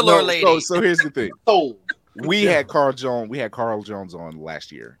the Mandalore lady. So here's the thing. We had Carl Jones on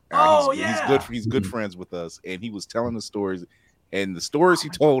last year. He's good friends with us, and he was telling the stories, and the stories he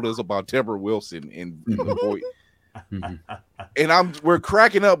told us about Deborah Wilson in the voice. And we're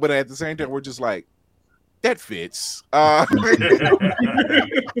cracking up, but at the same time, we're just like, that fits. That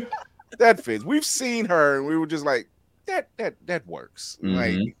fits. We've seen her, and we were just like, that works.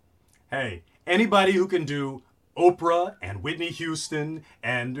 Like, hey, anybody who can do Oprah and Whitney Houston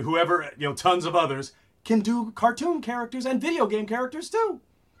and whoever, tons of others can do cartoon characters and video game characters too.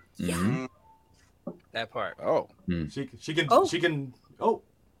 Yeah. That part. She can.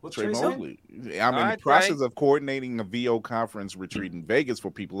 What's Trey Trey Mosley. saying? I'm in the process of coordinating a VO conference retreat in Vegas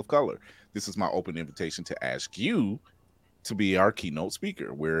for people of color. This is my open invitation to ask you to be our keynote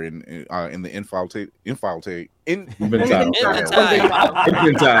speaker. We're in the infiltrate the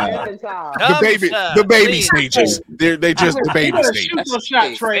baby stages. They just the baby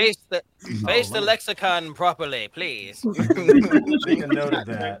stages. Face the lexicon properly, please. Make a note of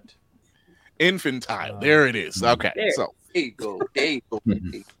that. Infantile. There it is. Okay. So there you go.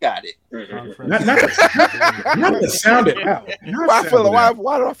 Got it. Not to sound it out.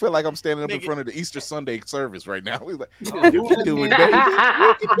 Why do I feel like I'm standing up in front of the Easter Sunday service right now? He's like, you can do it, baby.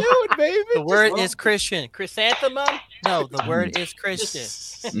 You can do it, baby. The word is Christian. Chrysanthemum? No, the word is Christian.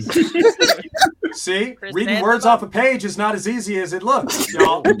 See, reading words off a page is not as easy as it looks,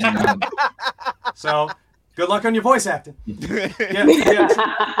 y'all. So, good luck on your voice acting.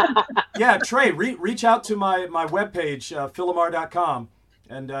 Yeah, Trey, reach out to my webpage, philamar.com,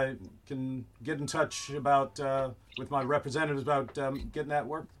 and I can get in touch with my representatives about getting that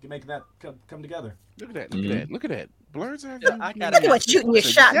work, making that come together. Look at that. Blurs. Look at what shooting your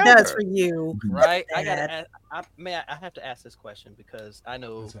shot does for you. Right? I have to ask this question because I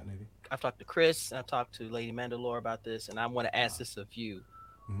know I've talked to Chris and I've talked to Lady Mandalore about this, and I want to ask this of you.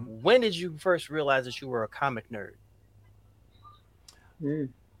 When did you first realize that you were a comic nerd?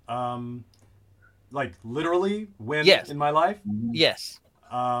 like literally when Yes. in my life? Yes.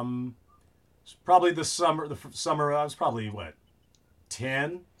 Probably the summer I was probably what,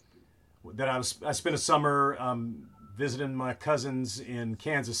 10, that I spent a summer visiting my cousins in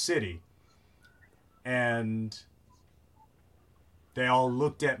Kansas City, and they all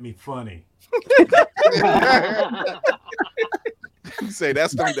looked at me funny. You say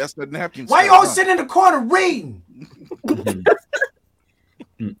that's the napkin. Why you all sitting in the corner reading?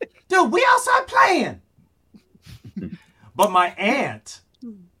 Dude, we outside playing. But my aunt,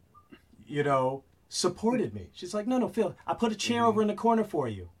 you know, supported me. She's like, no, Phil, I put a chair over in the corner for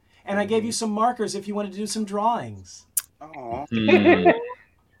you. And I gave you some markers if you wanted to do some drawings.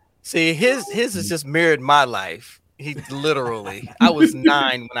 See, his is just mirrored my life. He literally, I was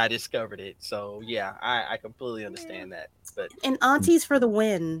 9 when I discovered it. So yeah, I completely understand that. But And aunties for the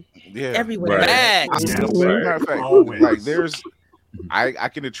win. Yeah, Everywhere. right. Facts. Matter of fact, Always. like there's, I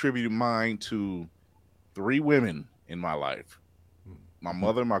can attribute mine to 3 women in my life: my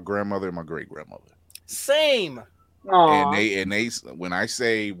mother, my grandmother, and my great grandmother. Same. And they when I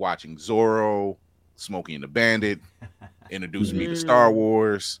say watching Zorro, Smokey and the Bandit, introduced me to Star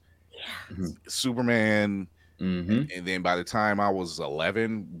Wars, Superman, and then by the time I was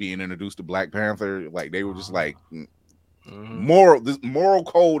 11, being introduced to Black Panther, like they were just like, moral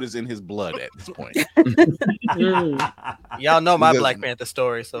code is in his blood at this point. Y'all know my Black Panther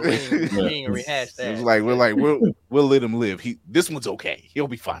story, so we ain't gonna rehash that. It's like we'll let him live. This one's okay. He'll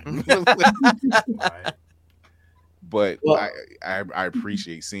be fine. But I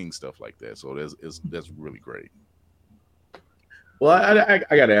appreciate seeing stuff like that. So that's really great. Well,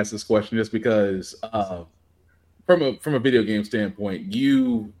 I got to ask this question just because from a video game standpoint,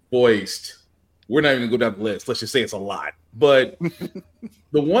 you voiced. We're not even gonna go down the list. Let's just say it's a lot. But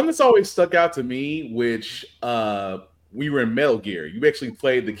the one that's always stuck out to me, which we were in Metal Gear, you actually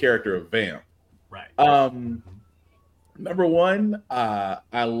played the character of Vamp. Right. Number one,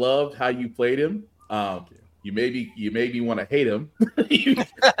 I loved how you played him. You made me want to hate him. You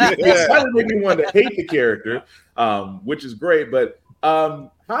made me want to hate the character, which is great. But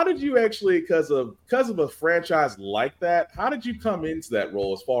how did you actually, because of a franchise like that, how did you come into that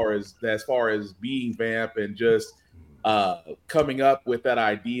role as far as being Vamp and just coming up with that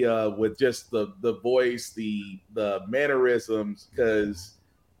idea with just the voice, the mannerisms? Because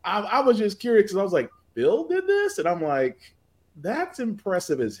I was just curious because I was like, Bill did this, and I'm like, that's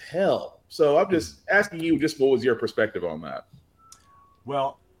impressive as hell. So I'm just asking you, just what was your perspective on that?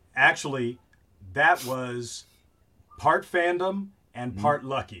 Well, actually, that was part fandom and part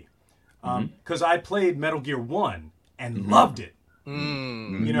lucky. Because I played Metal Gear 1 and loved it.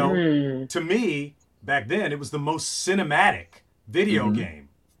 You know, to me, back then, it was the most cinematic video game.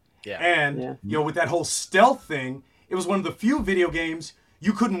 Yeah. And, you know, with that whole stealth thing, it was one of the few video games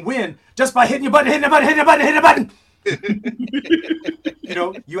you couldn't win just by hitting your button, hitting a button, hitting a button, hitting a button. You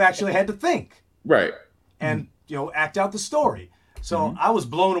know, you actually had to think, right, and you know, act out the story. So I was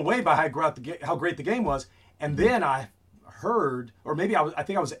blown away by how great the game was. And then I heard, or maybe I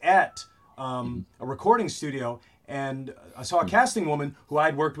think I was at a recording studio, and I saw a casting woman who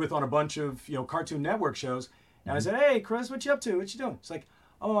I'd worked with on a bunch of Cartoon Network shows, and I said, "Hey, Chris, what you up to? What you doing?" It's like,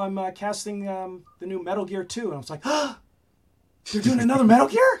 "Oh, I'm casting the new Metal Gear 2," and I was like, "Oh, you're doing another Metal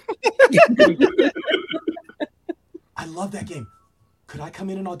Gear?" I love that game. Could I come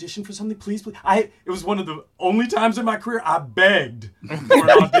in and audition for something, please? It was one of the only times in my career I begged for an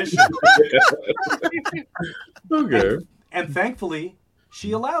audition. Okay. And thankfully,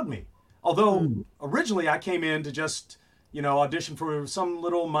 she allowed me. Although originally I came in to just, audition for some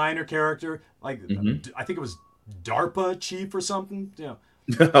little minor character, like I think it was DARPA chief or something.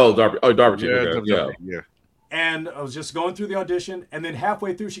 DARPA chief. Yeah. And I was just going through the audition, and then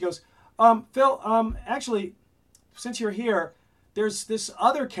halfway through, she goes, "Phil, actually, since you're here, there's this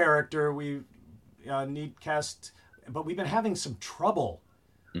other character we need cast, but we've been having some trouble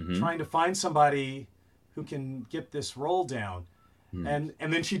trying to find somebody who can get this role down." And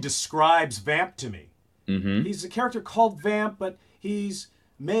then she describes Vamp to me. He's a character called Vamp, but he's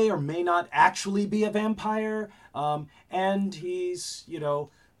may or may not actually be a vampire, and he's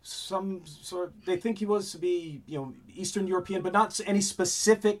some sort of, they think he was to be Eastern European, but not any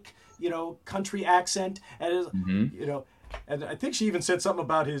specific country accent, and and I think she even said something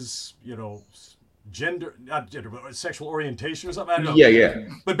about his gender, not gender, but sexual orientation or something. I don't know. Yeah.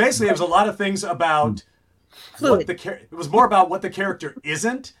 But basically, it was a lot of things about what it was more about what the character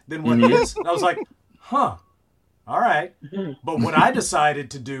isn't than what he is. And I was like, huh, all right. But what I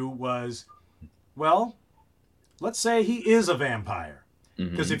decided to do was, well, let's say he is a vampire.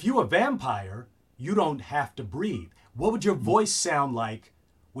 Because if you're a vampire, you don't have to breathe. What would your voice sound like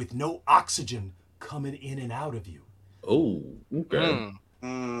with no oxygen coming in and out of you. Oh, okay.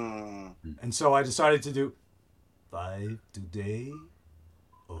 And so I decided to do 5 today,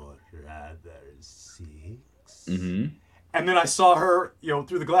 or rather 6. Mm-hmm. And then I saw her,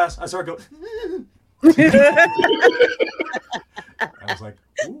 through the glass. I saw her go. I was like,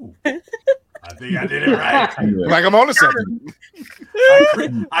 ooh, I think I did it right. Like I'm on to something.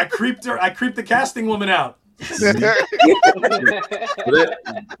 I creeped the casting woman out. but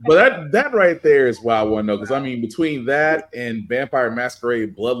that right there is why I want to know, because I mean, between that and Vampire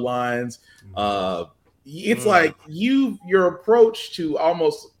Masquerade Bloodlines, it's like your approach to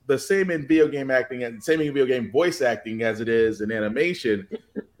almost the same in video game acting and same in video game voice acting as it is in animation.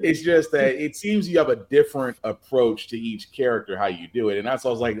 It's just that it seems you have a different approach to each character, how you do it, and that's why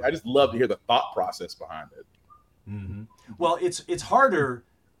I was like, I just love to hear the thought process behind it. Mm-hmm. Well, it's harder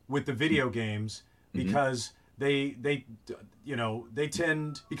with the video games because they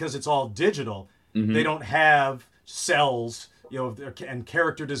tend, because it's all digital, they don't have cells, and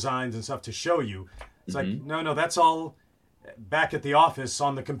character designs and stuff to show you. It's like, no, that's all back at the office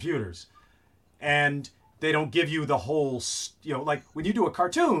on the computers. And they don't give you the whole, like when you do a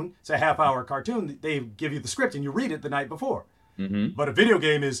cartoon, it's a half-hour cartoon, they give you the script and you read it the night before. But a video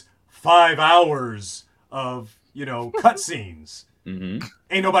game is 5 hours of, cutscenes. Ain't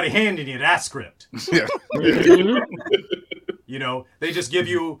nobody handing you that script. Yeah. They just give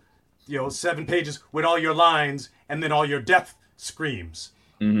you, 7 pages with all your lines and then all your death screams.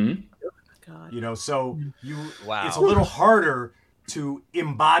 God. So it's a little harder to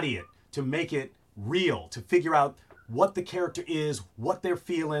embody it, to make it real, to figure out what the character is, what they're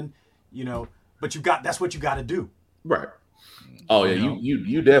feeling, but that's what you got to do. Right. Oh yeah,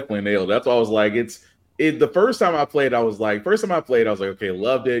 you definitely nailed it. That's why I was like, the first time I played, I was like, okay,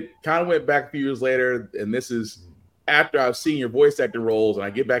 loved it. Kind of went back a few years later, and this is after I've seen your voice acting roles, and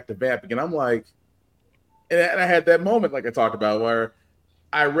I get back to vamping, and I'm like, and I had that moment like I talked about where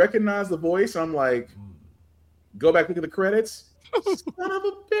I recognize the voice, and I'm like, go back, look at the credits. Son of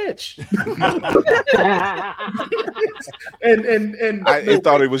a bitch. and I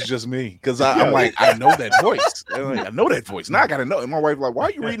thought it was just me because I'm like, I know that voice. I know that voice. Now I gotta know. And my wife like, why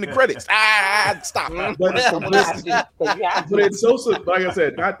are you reading the credits? Stop. But it's so like I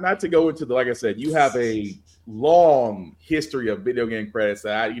said, not to go into like I said, you have a long history of video game credits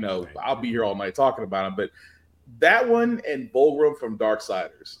that I'll be here all night talking about them. But that one and Volgrim from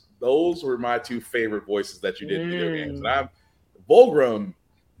Darksiders, those were my 2 favorite voices that you did in video games. And Volgrim,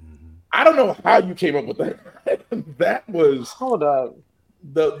 I don't know how you came up with that. That was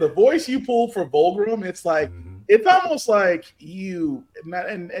the voice you pulled for Volgrim. It's like it's almost like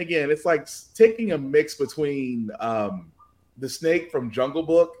and again, it's like taking a mix between the snake from Jungle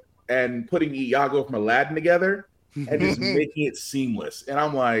Book and putting Iago from Aladdin together and just making it seamless. And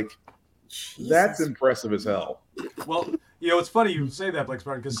I'm like, that's impressive as hell. Well, it's funny you say that, Blake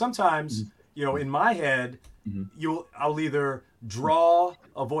Spartan, because sometimes, in my head, I'll either draw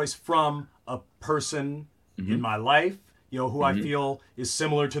a voice from a person in my life, who I feel is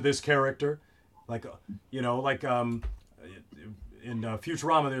similar to this character, like in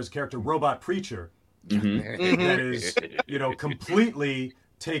Futurama, there's a character Robot Preacher that is completely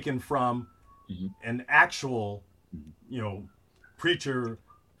taken from an actual preacher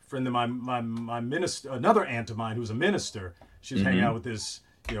friend of my minister, another aunt of mine who's a minister. She's hanging out with this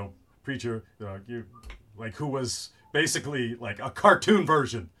preacher who was basically like a cartoon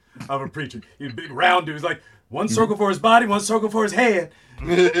version of a preacher. He's a big round dude. He's like one circle for his body, one circle for his head.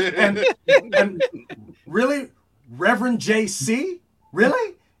 and really, Reverend JC,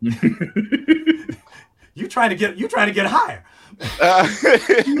 really? you trying to get higher?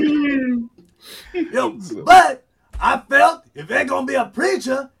 But I felt if they're gonna be a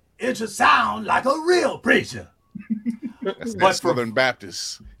preacher, it should sound like a real preacher. That's Southern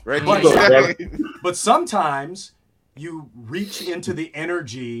Baptist, right? But sometimes you reach into the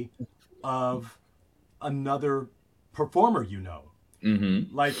energy of another performer,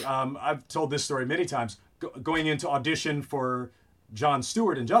 Like I've told this story many times. Going into audition for Jon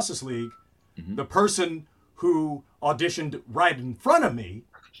Stewart in Justice League, the person who auditioned right in front of me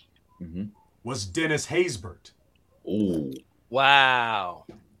was Dennis Haysbert. Oh, wow.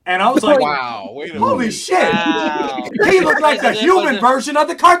 And I was like, wow, wait a holy minute. shit. Wow. He looked like the human version of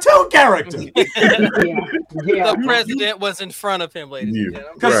the cartoon character. The president was in front of him, ladies and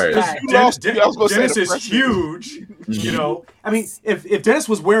gentlemen. Because Dennis is huge, I mean, if Dennis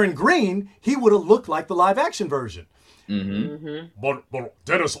was wearing green, he would have looked like the live action version. But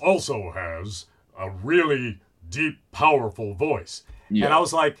Dennis also has a really deep, powerful voice. And I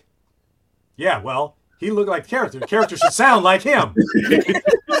was like, yeah, well, he looked like the character. The character should sound like him.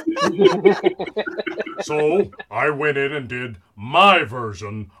 So I went in and did my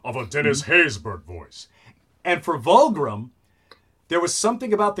version of a Dennis Haysbert voice. And for Vulgrim, there was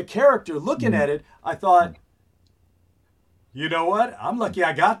something about the character. Looking at it, I thought, you know what? I'm lucky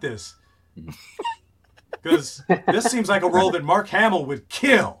I got this. Because this seems like a role that Mark Hamill would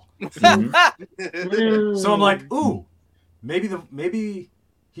kill. So I'm like, ooh, maybe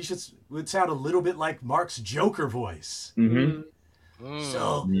he would sound a little bit like Mark's Joker voice.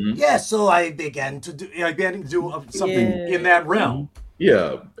 So so I began to do something in that realm.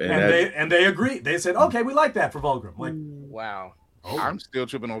 Yeah, and they agreed. They said, okay, we like that for Vulgrim. Like, wow. Oh, I'm still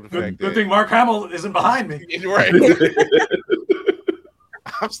tripping over the fact that good thing Mark Hamill isn't behind me. Right.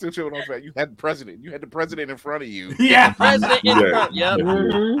 I'm still tripping over the fact you had the president. You had the president in front of you. Yeah, president in front. Yep.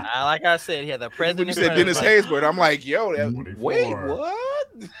 Like I said, he had the president. You said Dennis Haysbert. I'm like, yo, wait, what?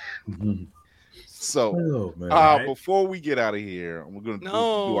 So, before we get out of here, we're gonna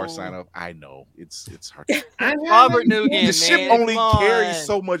do our sign up. I know it's hard. Robert Nugent, the ship only carries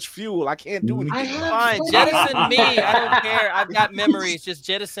so much fuel. I can't do anything. Fine, jettison me. I don't care. I've got memories. Just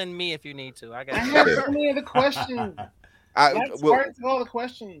jettison me if you need to. I have so many other questions. That's part of all the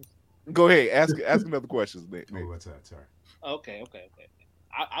questions. Go ahead. Ask another question. What's that? Sorry. Okay.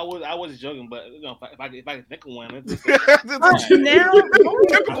 I was joking, but you know, if I can think of one, now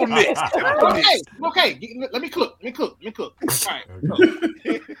typical Nick. Okay. Let me cook. All right,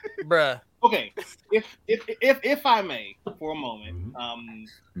 bruh. Okay, if I may, for a moment,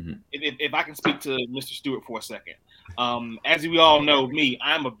 if I can speak to Mr. Stewart for a second, as we all know,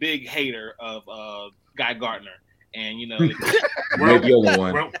 I'm a big hater of Guy Gardner. And you know,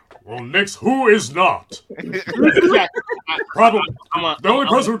 well, Nix, who is not? Probably the only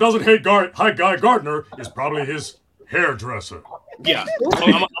person who doesn't hate Guy Gardner is probably his hairdresser. Yeah,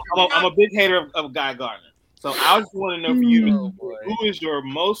 I'm a big hater of Guy Gardner. So I just want to know for you, who is your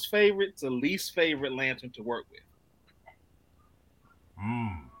most favorite to least favorite Lantern to work with?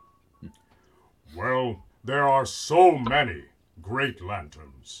 Well, there are so many great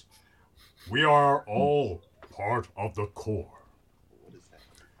Lanterns. We are all part of the core.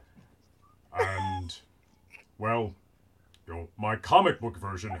 And, well, you know, my comic book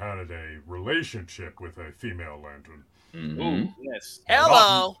version had a relationship with a female Lantern. Ooh, yes.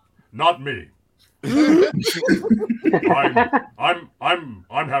 Hello. Not me. I'm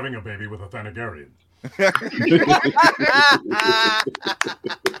having a baby with a Thanagarian.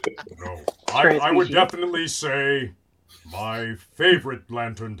 No, I would definitely say my favorite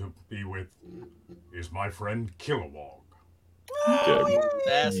Lantern to be with is my friend Kilowog.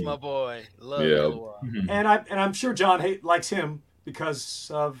 That's my boy. Love Kilowog. And I'm sure John likes him because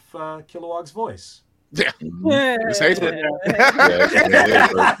of Kilowog's voice. Yeah. Dennis Haysbert.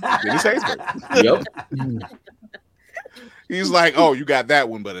 Dennis Haysbert. Yep. He's like, oh, you got that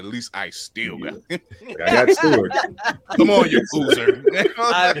one, but at least I still got it. I got Stewart. Come on, you poozer.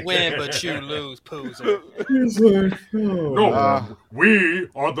 I win, but you lose, poozer. No, we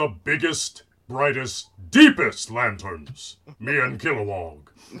are the biggest, brightest, deepest Lanterns. Me and Kilowog.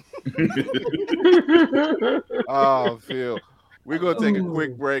 Oh, Phil. We're going to take a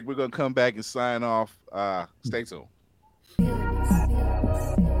quick break. We're going to come back and sign off. Stay tuned.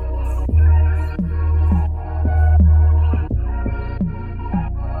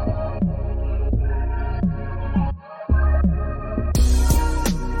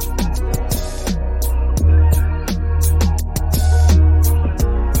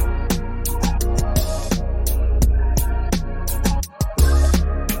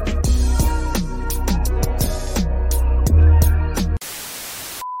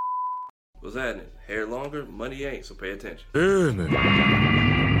 What's happening? Hair longer, money ain't, so pay attention.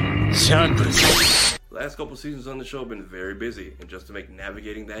 Last couple seasons on the show have been very busy, and just to make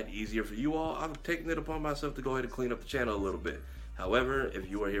navigating that easier for you all, I've taken it upon myself to go ahead and clean up the channel a little bit. However, if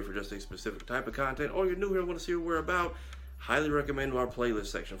you are here for just a specific type of content, or you're new here and want to see what we're about, highly recommend our playlist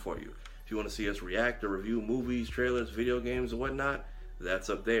section for you. If you want to see us react or review movies, trailers, video games, and whatnot, that's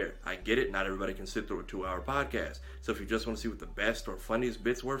up there. I get it, not everybody can sit through a 2-hour podcast. So if you just want to see what the best or funniest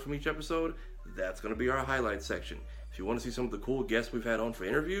bits were from each episode, that's going to be our highlights section. If you want to see some of the cool guests we've had on for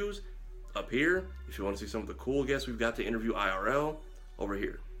interviews, up here. If you want to see some of the cool guests we've got to interview IRL, over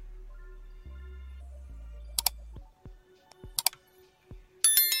here.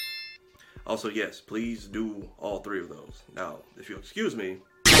 Also, yes, please do all 3 of those. Now, if you'll excuse me,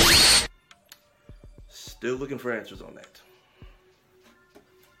 still looking for answers on that.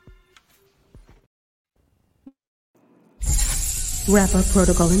 Wrap-up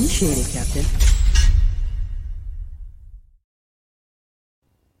protocol initiated, Captain.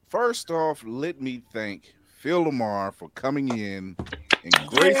 First off, let me thank Phil LaMarr for coming in and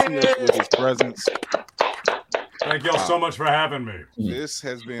gracing us with his presence. Thank y'all so much for having me. This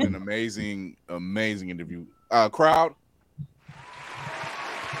has been an amazing, amazing interview. Crowd.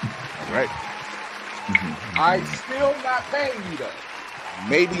 All right. I still not paying you though.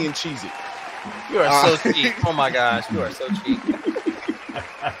 Maybe in Cheez It. You are so cheap. Oh my gosh, you are so cheap.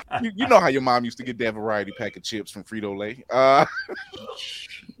 You know how your mom used to get that variety pack of chips from Frito-Lay. That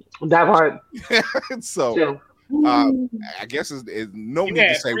part. So, I guess it's no need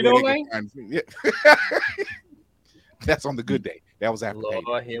to say where they can find. Yeah. That's on the good day. That was after.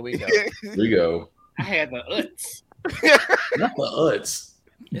 Lord, here we go. Here we go. I had the Utz. Not the Utz.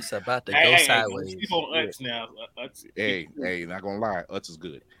 It's about to go sideways. Sleep on Utz now. Utz. Hey, not gonna lie, Utz is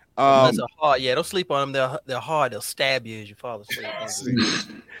good. Utz are hard. Yeah, don't sleep on them. They're hard. They'll stab you as you fall asleep.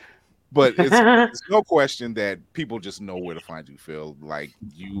 But it's no question that people just know where to find you, Phil. Like,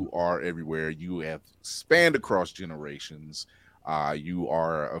 you are everywhere. You have spanned across generations. You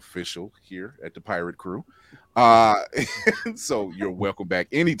are official here at the Pirate Crew. So you're welcome back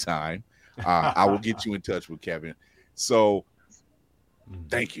anytime. I will get you in touch with Kevin. So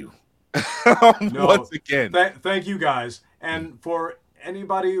thank you. Once again. Thank you guys. And for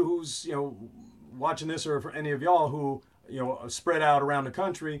anybody who's watching this, or for any of y'all who spread out around the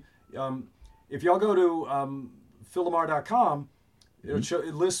country, if y'all go to LaMarr.com,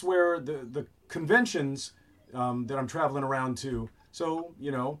 it lists where the conventions that I'm traveling around to. So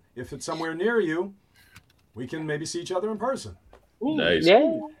if it's somewhere near you, we can maybe see each other in person. Ooh, nice.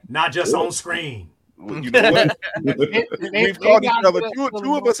 Yeah. Not just on screen. You know what? We've called each other.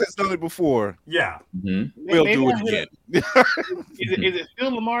 Two of us has done it before. Yeah. Mm-hmm. We'll do it again. Is it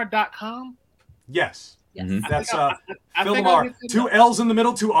PhilLaMarr.com? Yes. Mm-hmm. That's Phil LaMarr. 2 L's in the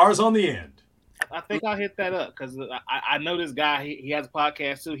middle, 2 R's on the end. I think I'll hit that up because I know this guy. He has a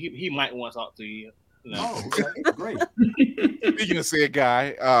podcast too. He might want to talk to you. Oh, okay. Great. Speaking of said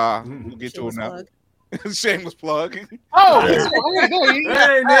guy, we'll get to him now. Shameless plug. Oh, hey,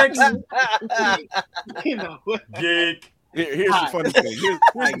 Nick. Geek. Here's the funny thing. Here's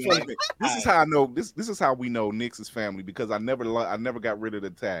the funny thing. This is how I know. This is how we know Nick's is family, because I never got rid of the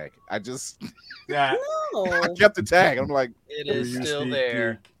tag. I just I kept the tag. I'm like, it is still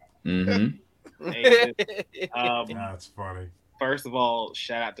there. Mm-hmm. Hey, that's funny. First of all,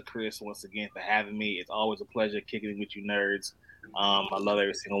 shout out to Chris once again for having me. It's always a pleasure kicking it with you nerds. I love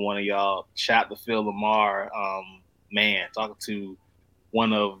every single one of y'all. Shout out to Phil LaMarr. Man, talking to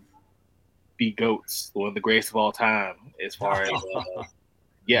one of the GOATs, one of the greatest of all time, as far as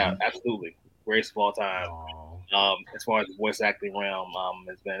absolutely greatest of all time. As far as the voice acting realm,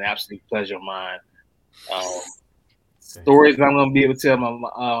 it's been an absolute pleasure of mine. Stories that I'm gonna be able to tell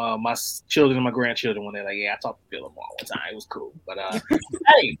my children and my grandchildren when they're like, I talked to Phil LaMarr one time. It was cool. But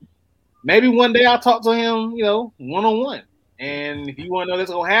hey, maybe one day I'll talk to him, one-on-one. And if you want to know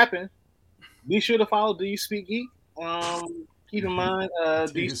that's gonna happen, be sure to follow Do You Speak Geek. Keep in mind,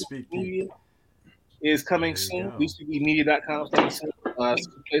 Do You Speak Media is coming soon. DoYouSpeakGeekMedia.com is coming soon. It's a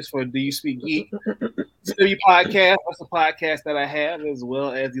place for Do You Speak Geek. CW Podcast. That's a podcast that I have, as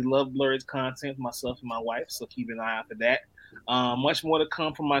well as the Love Blurs content for myself and my wife. So keep an eye out for that. Much more to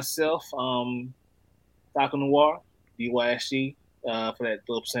come from myself. Taco Noir, DYSG, for that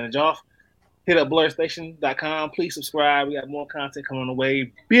little percentage off. Hit up blurstation.com. Please subscribe. We got more content coming on the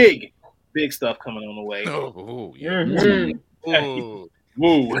way. Big stuff coming on the way. Oh, yeah. Mm-hmm.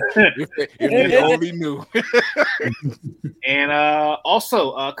 Woo. If you only knew. And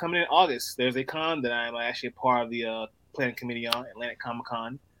also, coming in August, there's a con that I'm actually a part of the planning committee on,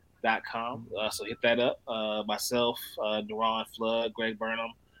 AtlanticComicCon.com. So hit that up. Myself, Duran Flood, Greg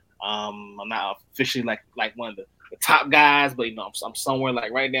Burnham. I'm not officially like one of the top guys, but I'm somewhere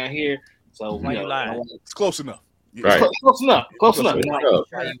like right down here. So it's close enough. Right. Close enough. Why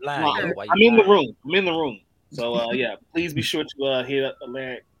you lying? I'm in the room. So please be sure to hit up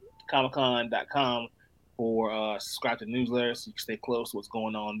AtlanticComicCon.com for subscribe to the newsletter so you can stay close to what's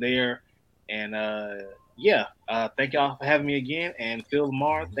going on there. And thank y'all for having me again. And Phil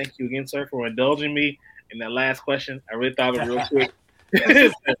LaMarr, thank you again, sir, for indulging me in that last question. I really thought of it real quick.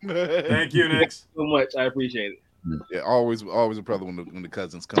 Thank you, Nick. So much. I appreciate it. Yeah, always a brother when the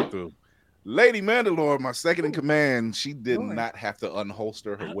cousins come through. Lady Mandalore, my second in command, she did not have to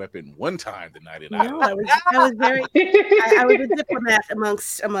unholster her weapon one time tonight. No, I was very. I was a diplomat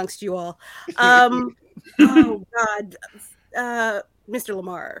amongst you all. Oh God, Mr.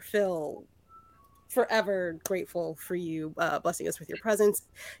 LaMarr, Phil, forever grateful for you blessing us with your presence.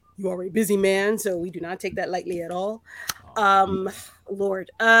 You are a busy man, so we do not take that lightly at all.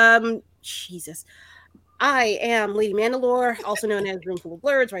 Lord, Jesus. I am Lady Mandalore, also known as Roomful of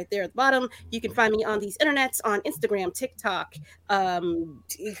Blurs, right there at the bottom. You can find me on these internets on Instagram, TikTok,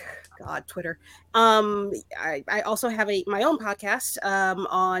 Twitter. I also have my own podcast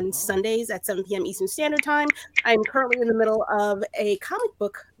on Sundays at 7 p.m. Eastern Standard Time. I'm currently in the middle of a comic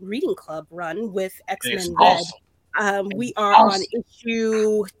book reading club run with X-Men Red. We are on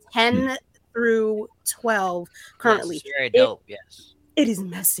issue 10 through 12 currently. Yes, very dope. Yes. It is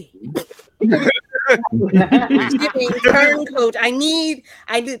messy. Turncoat.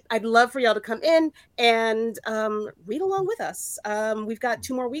 I'd love for y'all to come in and read along with us. We've got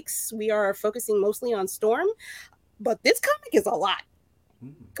 2 more weeks. We are focusing mostly on Storm, but this comic is a lot.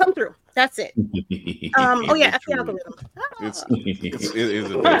 Come through. That's it. Oh yeah, F the algorithm.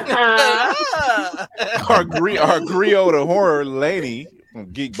 Our griot, the horror lady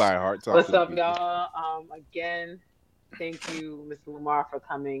from Geek by Heart. What's up, y'all? Again, thank you, Mr. LaMarr, for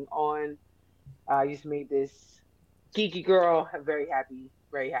coming on. You just made this geeky girl very happy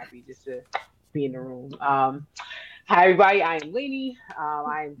just to be in the room. Hi, everybody. I am Lainey.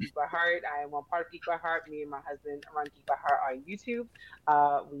 I am Geek by Heart. I am one part of Geek by Heart. Me and my husband run Geek by Heart on YouTube.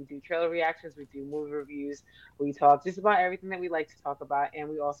 We do trailer reactions. We do movie reviews. We talk just about everything that we like to talk about. And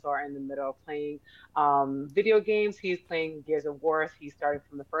we also are in the middle of playing video games. He's playing Gears of War. He's starting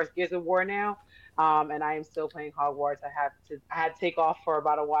from the first Gears of War now. And I am still playing Hogwarts. I had to take off for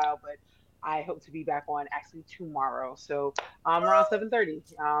about a while, but I hope to be back on actually tomorrow. So around 7:30.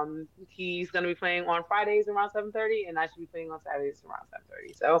 He's going to be playing on Fridays around 7:30, and I should be playing on Saturdays around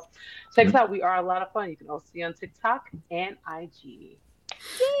 7:30. So check us out. We are a lot of fun. You can also see on TikTok and IG.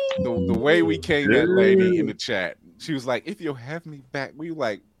 The way we came at Lady in the chat, she was like, "If you'll have me back," we were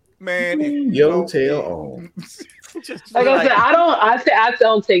like, "Man, if yo tail on." Like I said, I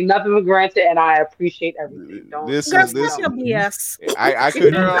don't take nothing for granted, and I appreciate everything. I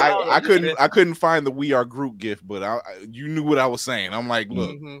couldn't find the "We Are Groot" gift, but you knew what I was saying. I'm like,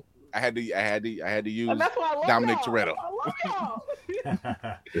 look, I had to use Dominic Toretto.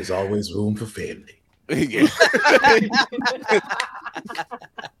 There's always room for family.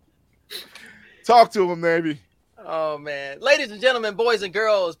 Talk to him, baby. Oh man, ladies and gentlemen, boys and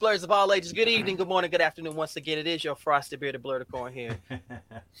girls, blurs of all ages, good evening, good morning, good afternoon. Once again, it is your frosty bearded blurticorn here,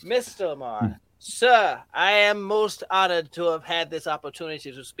 Mr. LaMarr. Sir, I am most honored to have had this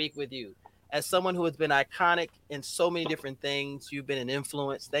opportunity to speak with you. As someone who has been iconic in so many different things, you've been an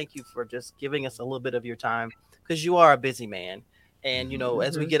influence. Thank you for just giving us a little bit of your time, because you are a busy man. And, you know,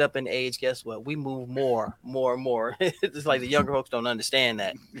 as we get up in age, guess what? We move more and more. It's like the younger folks don't understand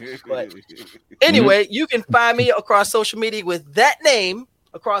that. But anyway, you can find me across social media with that name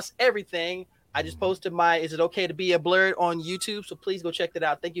across everything. I just posted my Is It Okay to Be a Blurred on YouTube. So please go check that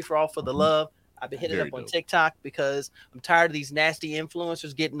out. Thank you for all for the love. I've been hitting up on TikTok because I'm tired of these nasty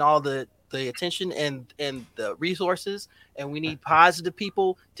influencers getting all the attention and the resources, and we need positive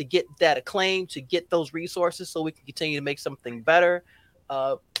people to get that acclaim, to get those resources so we can continue to make something better.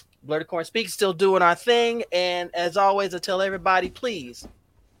 Blurticorn Speaks, still doing our thing, and as always, I tell everybody, please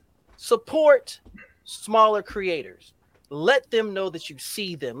support smaller creators. Let them know that you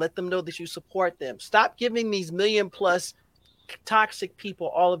see them. Let them know that you support them. Stop giving these million-plus toxic people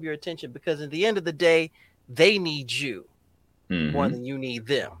all of your attention, because at the end of the day, they need you more than you need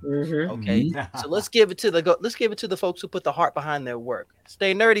them. Okay, so let's give it to the folks who put the heart behind their work.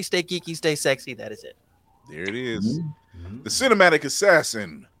 Stay nerdy, stay geeky, stay sexy. That is it. There it is. The cinematic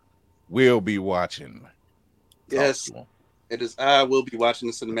assassin will be watching. Yes, it is. I will be watching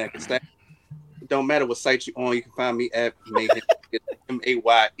the cinematic assassin. It don't matter what site you're on. You can find me at Mayhem,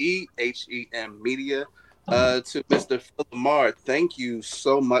 MAYEHEM Media. To Mr. Phil LaMarr, thank you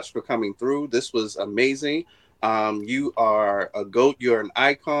so much for coming through. This was amazing. You are a GOAT. You're an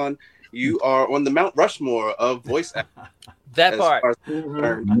icon. You are on the Mount Rushmore of voice acting. That part.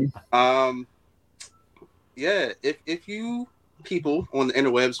 Yeah, if you people on the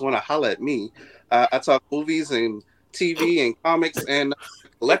interwebs want to holler at me, I talk movies and TV and comics and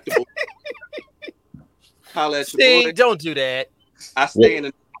collectibles. Holler at your boy. Don't do that. I stay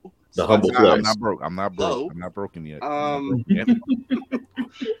in the humble place. I'm not broke. I'm not broken yet. Oh,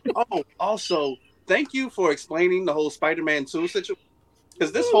 also, thank you for explaining the whole Spider-Man 2 situation.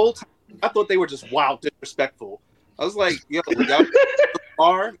 Because this whole time, I thought they were just wild disrespectful. I was like, yo, y'all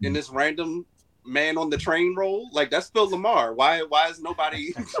are in this random man on the train role. Like, that's Phil LaMarr. Why is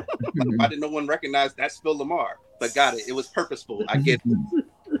nobody? Why did no one recognize that's Phil LaMarr? But got it. It was purposeful. I get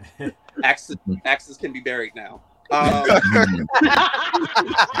it. Axes can be buried now.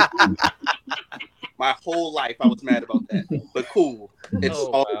 My whole life I was mad about that, but cool. It's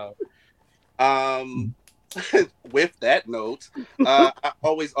with that note, I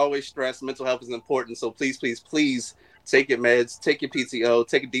always stress mental health is important. So please take your meds, take your PTO,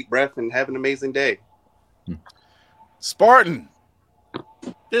 take a deep breath, and have an amazing day. Spartan.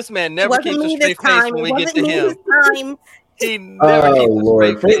 This man never keeps a straight face time. when It we get wasn't to me him. this time. He never Oh, keeps a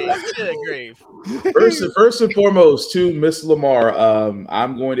Lord. straight face. Good grief. First and foremost, to Miss LaMarr,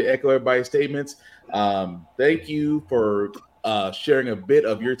 I'm going to echo everybody's statements. Thank you for sharing a bit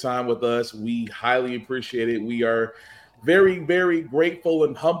of your time with us. We highly appreciate it. We are very, very grateful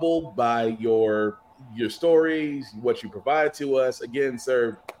and humbled by your stories, what you provide to us. Again,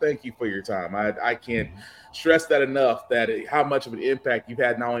 sir, thank you for your time. I can't stress that enough, that how much of an impact you've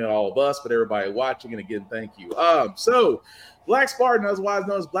had not only on all of us, but everybody watching. And again, thank you. So Black Spartan, otherwise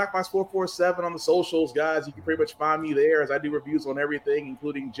known as Black Box 447 on the socials, guys. You can pretty much find me there as I do reviews on everything,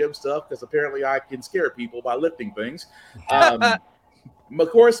 including gym stuff, because apparently I can scare people by lifting things. Of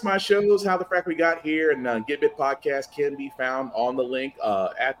course, my shows, How the Frack We Got Here and Get Bit Podcast, can be found on the link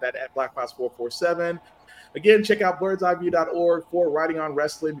at Black Box 447. Again, check out birdseyeView.org for writing on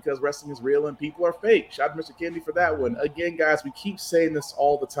wrestling, because wrestling is real and people are fake. Shout out to Mr. Kennedy for that one. Again, guys, we keep saying this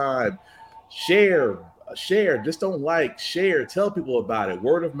all the time. Share, just don't like, share, tell people about it.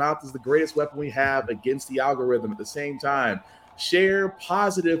 Word of mouth is the greatest weapon we have against the algorithm. At the same time, share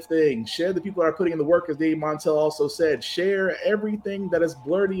positive things. Share the people that are putting in the work, as Dave Montel also said. Share everything that is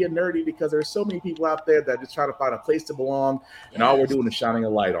blurty and nerdy, because there's so many people out there that are just trying to find a place to belong, and all we're doing is shining a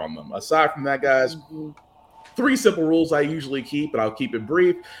light on them. Aside from that, guys, 3 simple rules I usually keep, but I'll keep it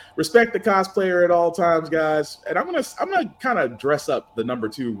brief. Respect the cosplayer at all times, guys. And I'm gonna kind of dress up the number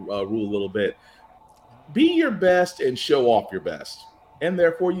 2 rule a little bit. Be your best and show off your best, and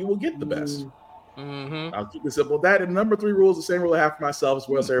therefore you will get the best. I'll keep it simple. That and number 3 rule is the same rule I have for myself as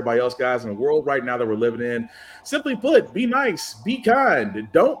well as everybody else, guys. In the world right now that we're living in, simply put, be nice, be kind,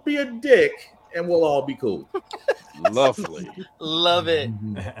 don't be a dick, and we'll all be cool. Lovely. Love it.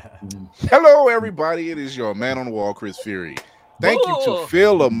 Hello, everybody. It is your man on the wall, Chris Fury. Thank you to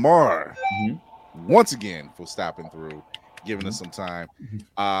Phil LaMarr once again for stopping through, giving us some time.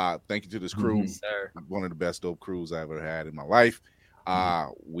 Thank you to this crew. One of the best dope crews I ever had in my life.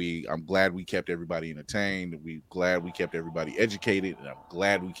 I'm glad we kept everybody entertained. We glad we kept everybody educated, and I'm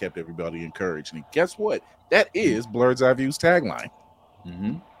glad we kept everybody encouraged. And guess what? That is Blurred's Eye View's tagline.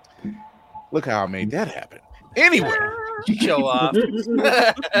 Look how I made that happen. Anyway, show off.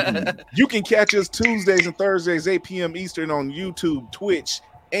 You can catch us Tuesdays and Thursdays, 8 p.m. Eastern on YouTube, Twitch,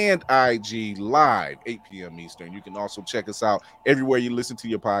 and IG live, 8 p.m. Eastern. You can also check us out everywhere you listen to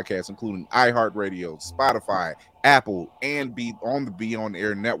your podcasts, including iHeartRadio, Spotify, Apple, and on the Be On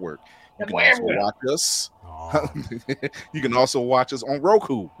Air network. You can also watch us. You can also watch us on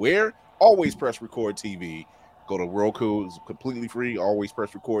Roku, where always press record TV. Go to Roku, it's completely free.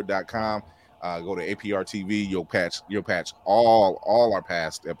 Alwayspressrecord.com. Go to APR TV. You'll patch all our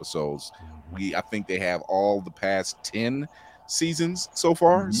past episodes. I think they have all the past 10 seasons so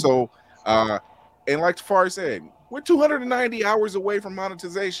far. So, and like Tafari said, we're 290 hours away from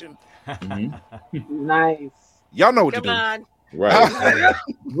monetization. Nice. Y'all know what to do. Right.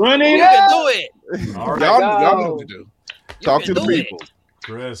 Run it. You can do it. Y'all know what to do. Talk to the people.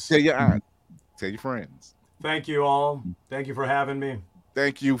 Chris. Tell your aunt. Tell your friends. Thank you all. Thank you for having me.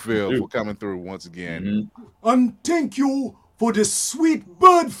 Thank you, Phil, for coming through once again. And thank you for the sweet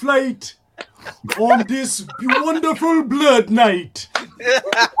bird flight on this wonderful blood night.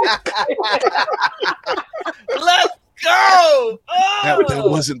 Let's go. That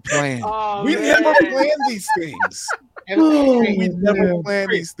wasn't planned. We never planned these things. We never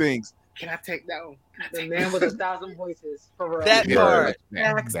planned these things. Can I take that one? The man with 1,000 voices. For real. That part.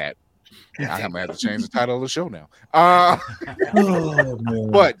 That. I'm gonna have to change the title of the show now.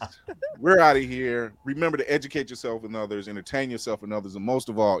 But we're out of here. Remember to educate yourself and others, entertain yourself and others, and most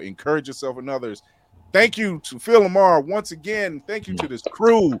of all, encourage yourself and others. Thank you to Phil LaMarr once again. Thank you to this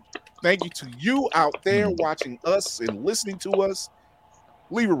crew. Thank you to you out there watching us and listening to us.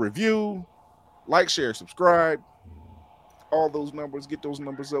 Leave a review, like, share, subscribe. All those numbers, get those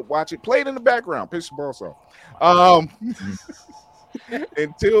numbers up. Watch it. Play it in the background. Pitch the ball off.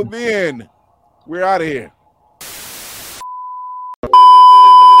 Until then, we're out of here.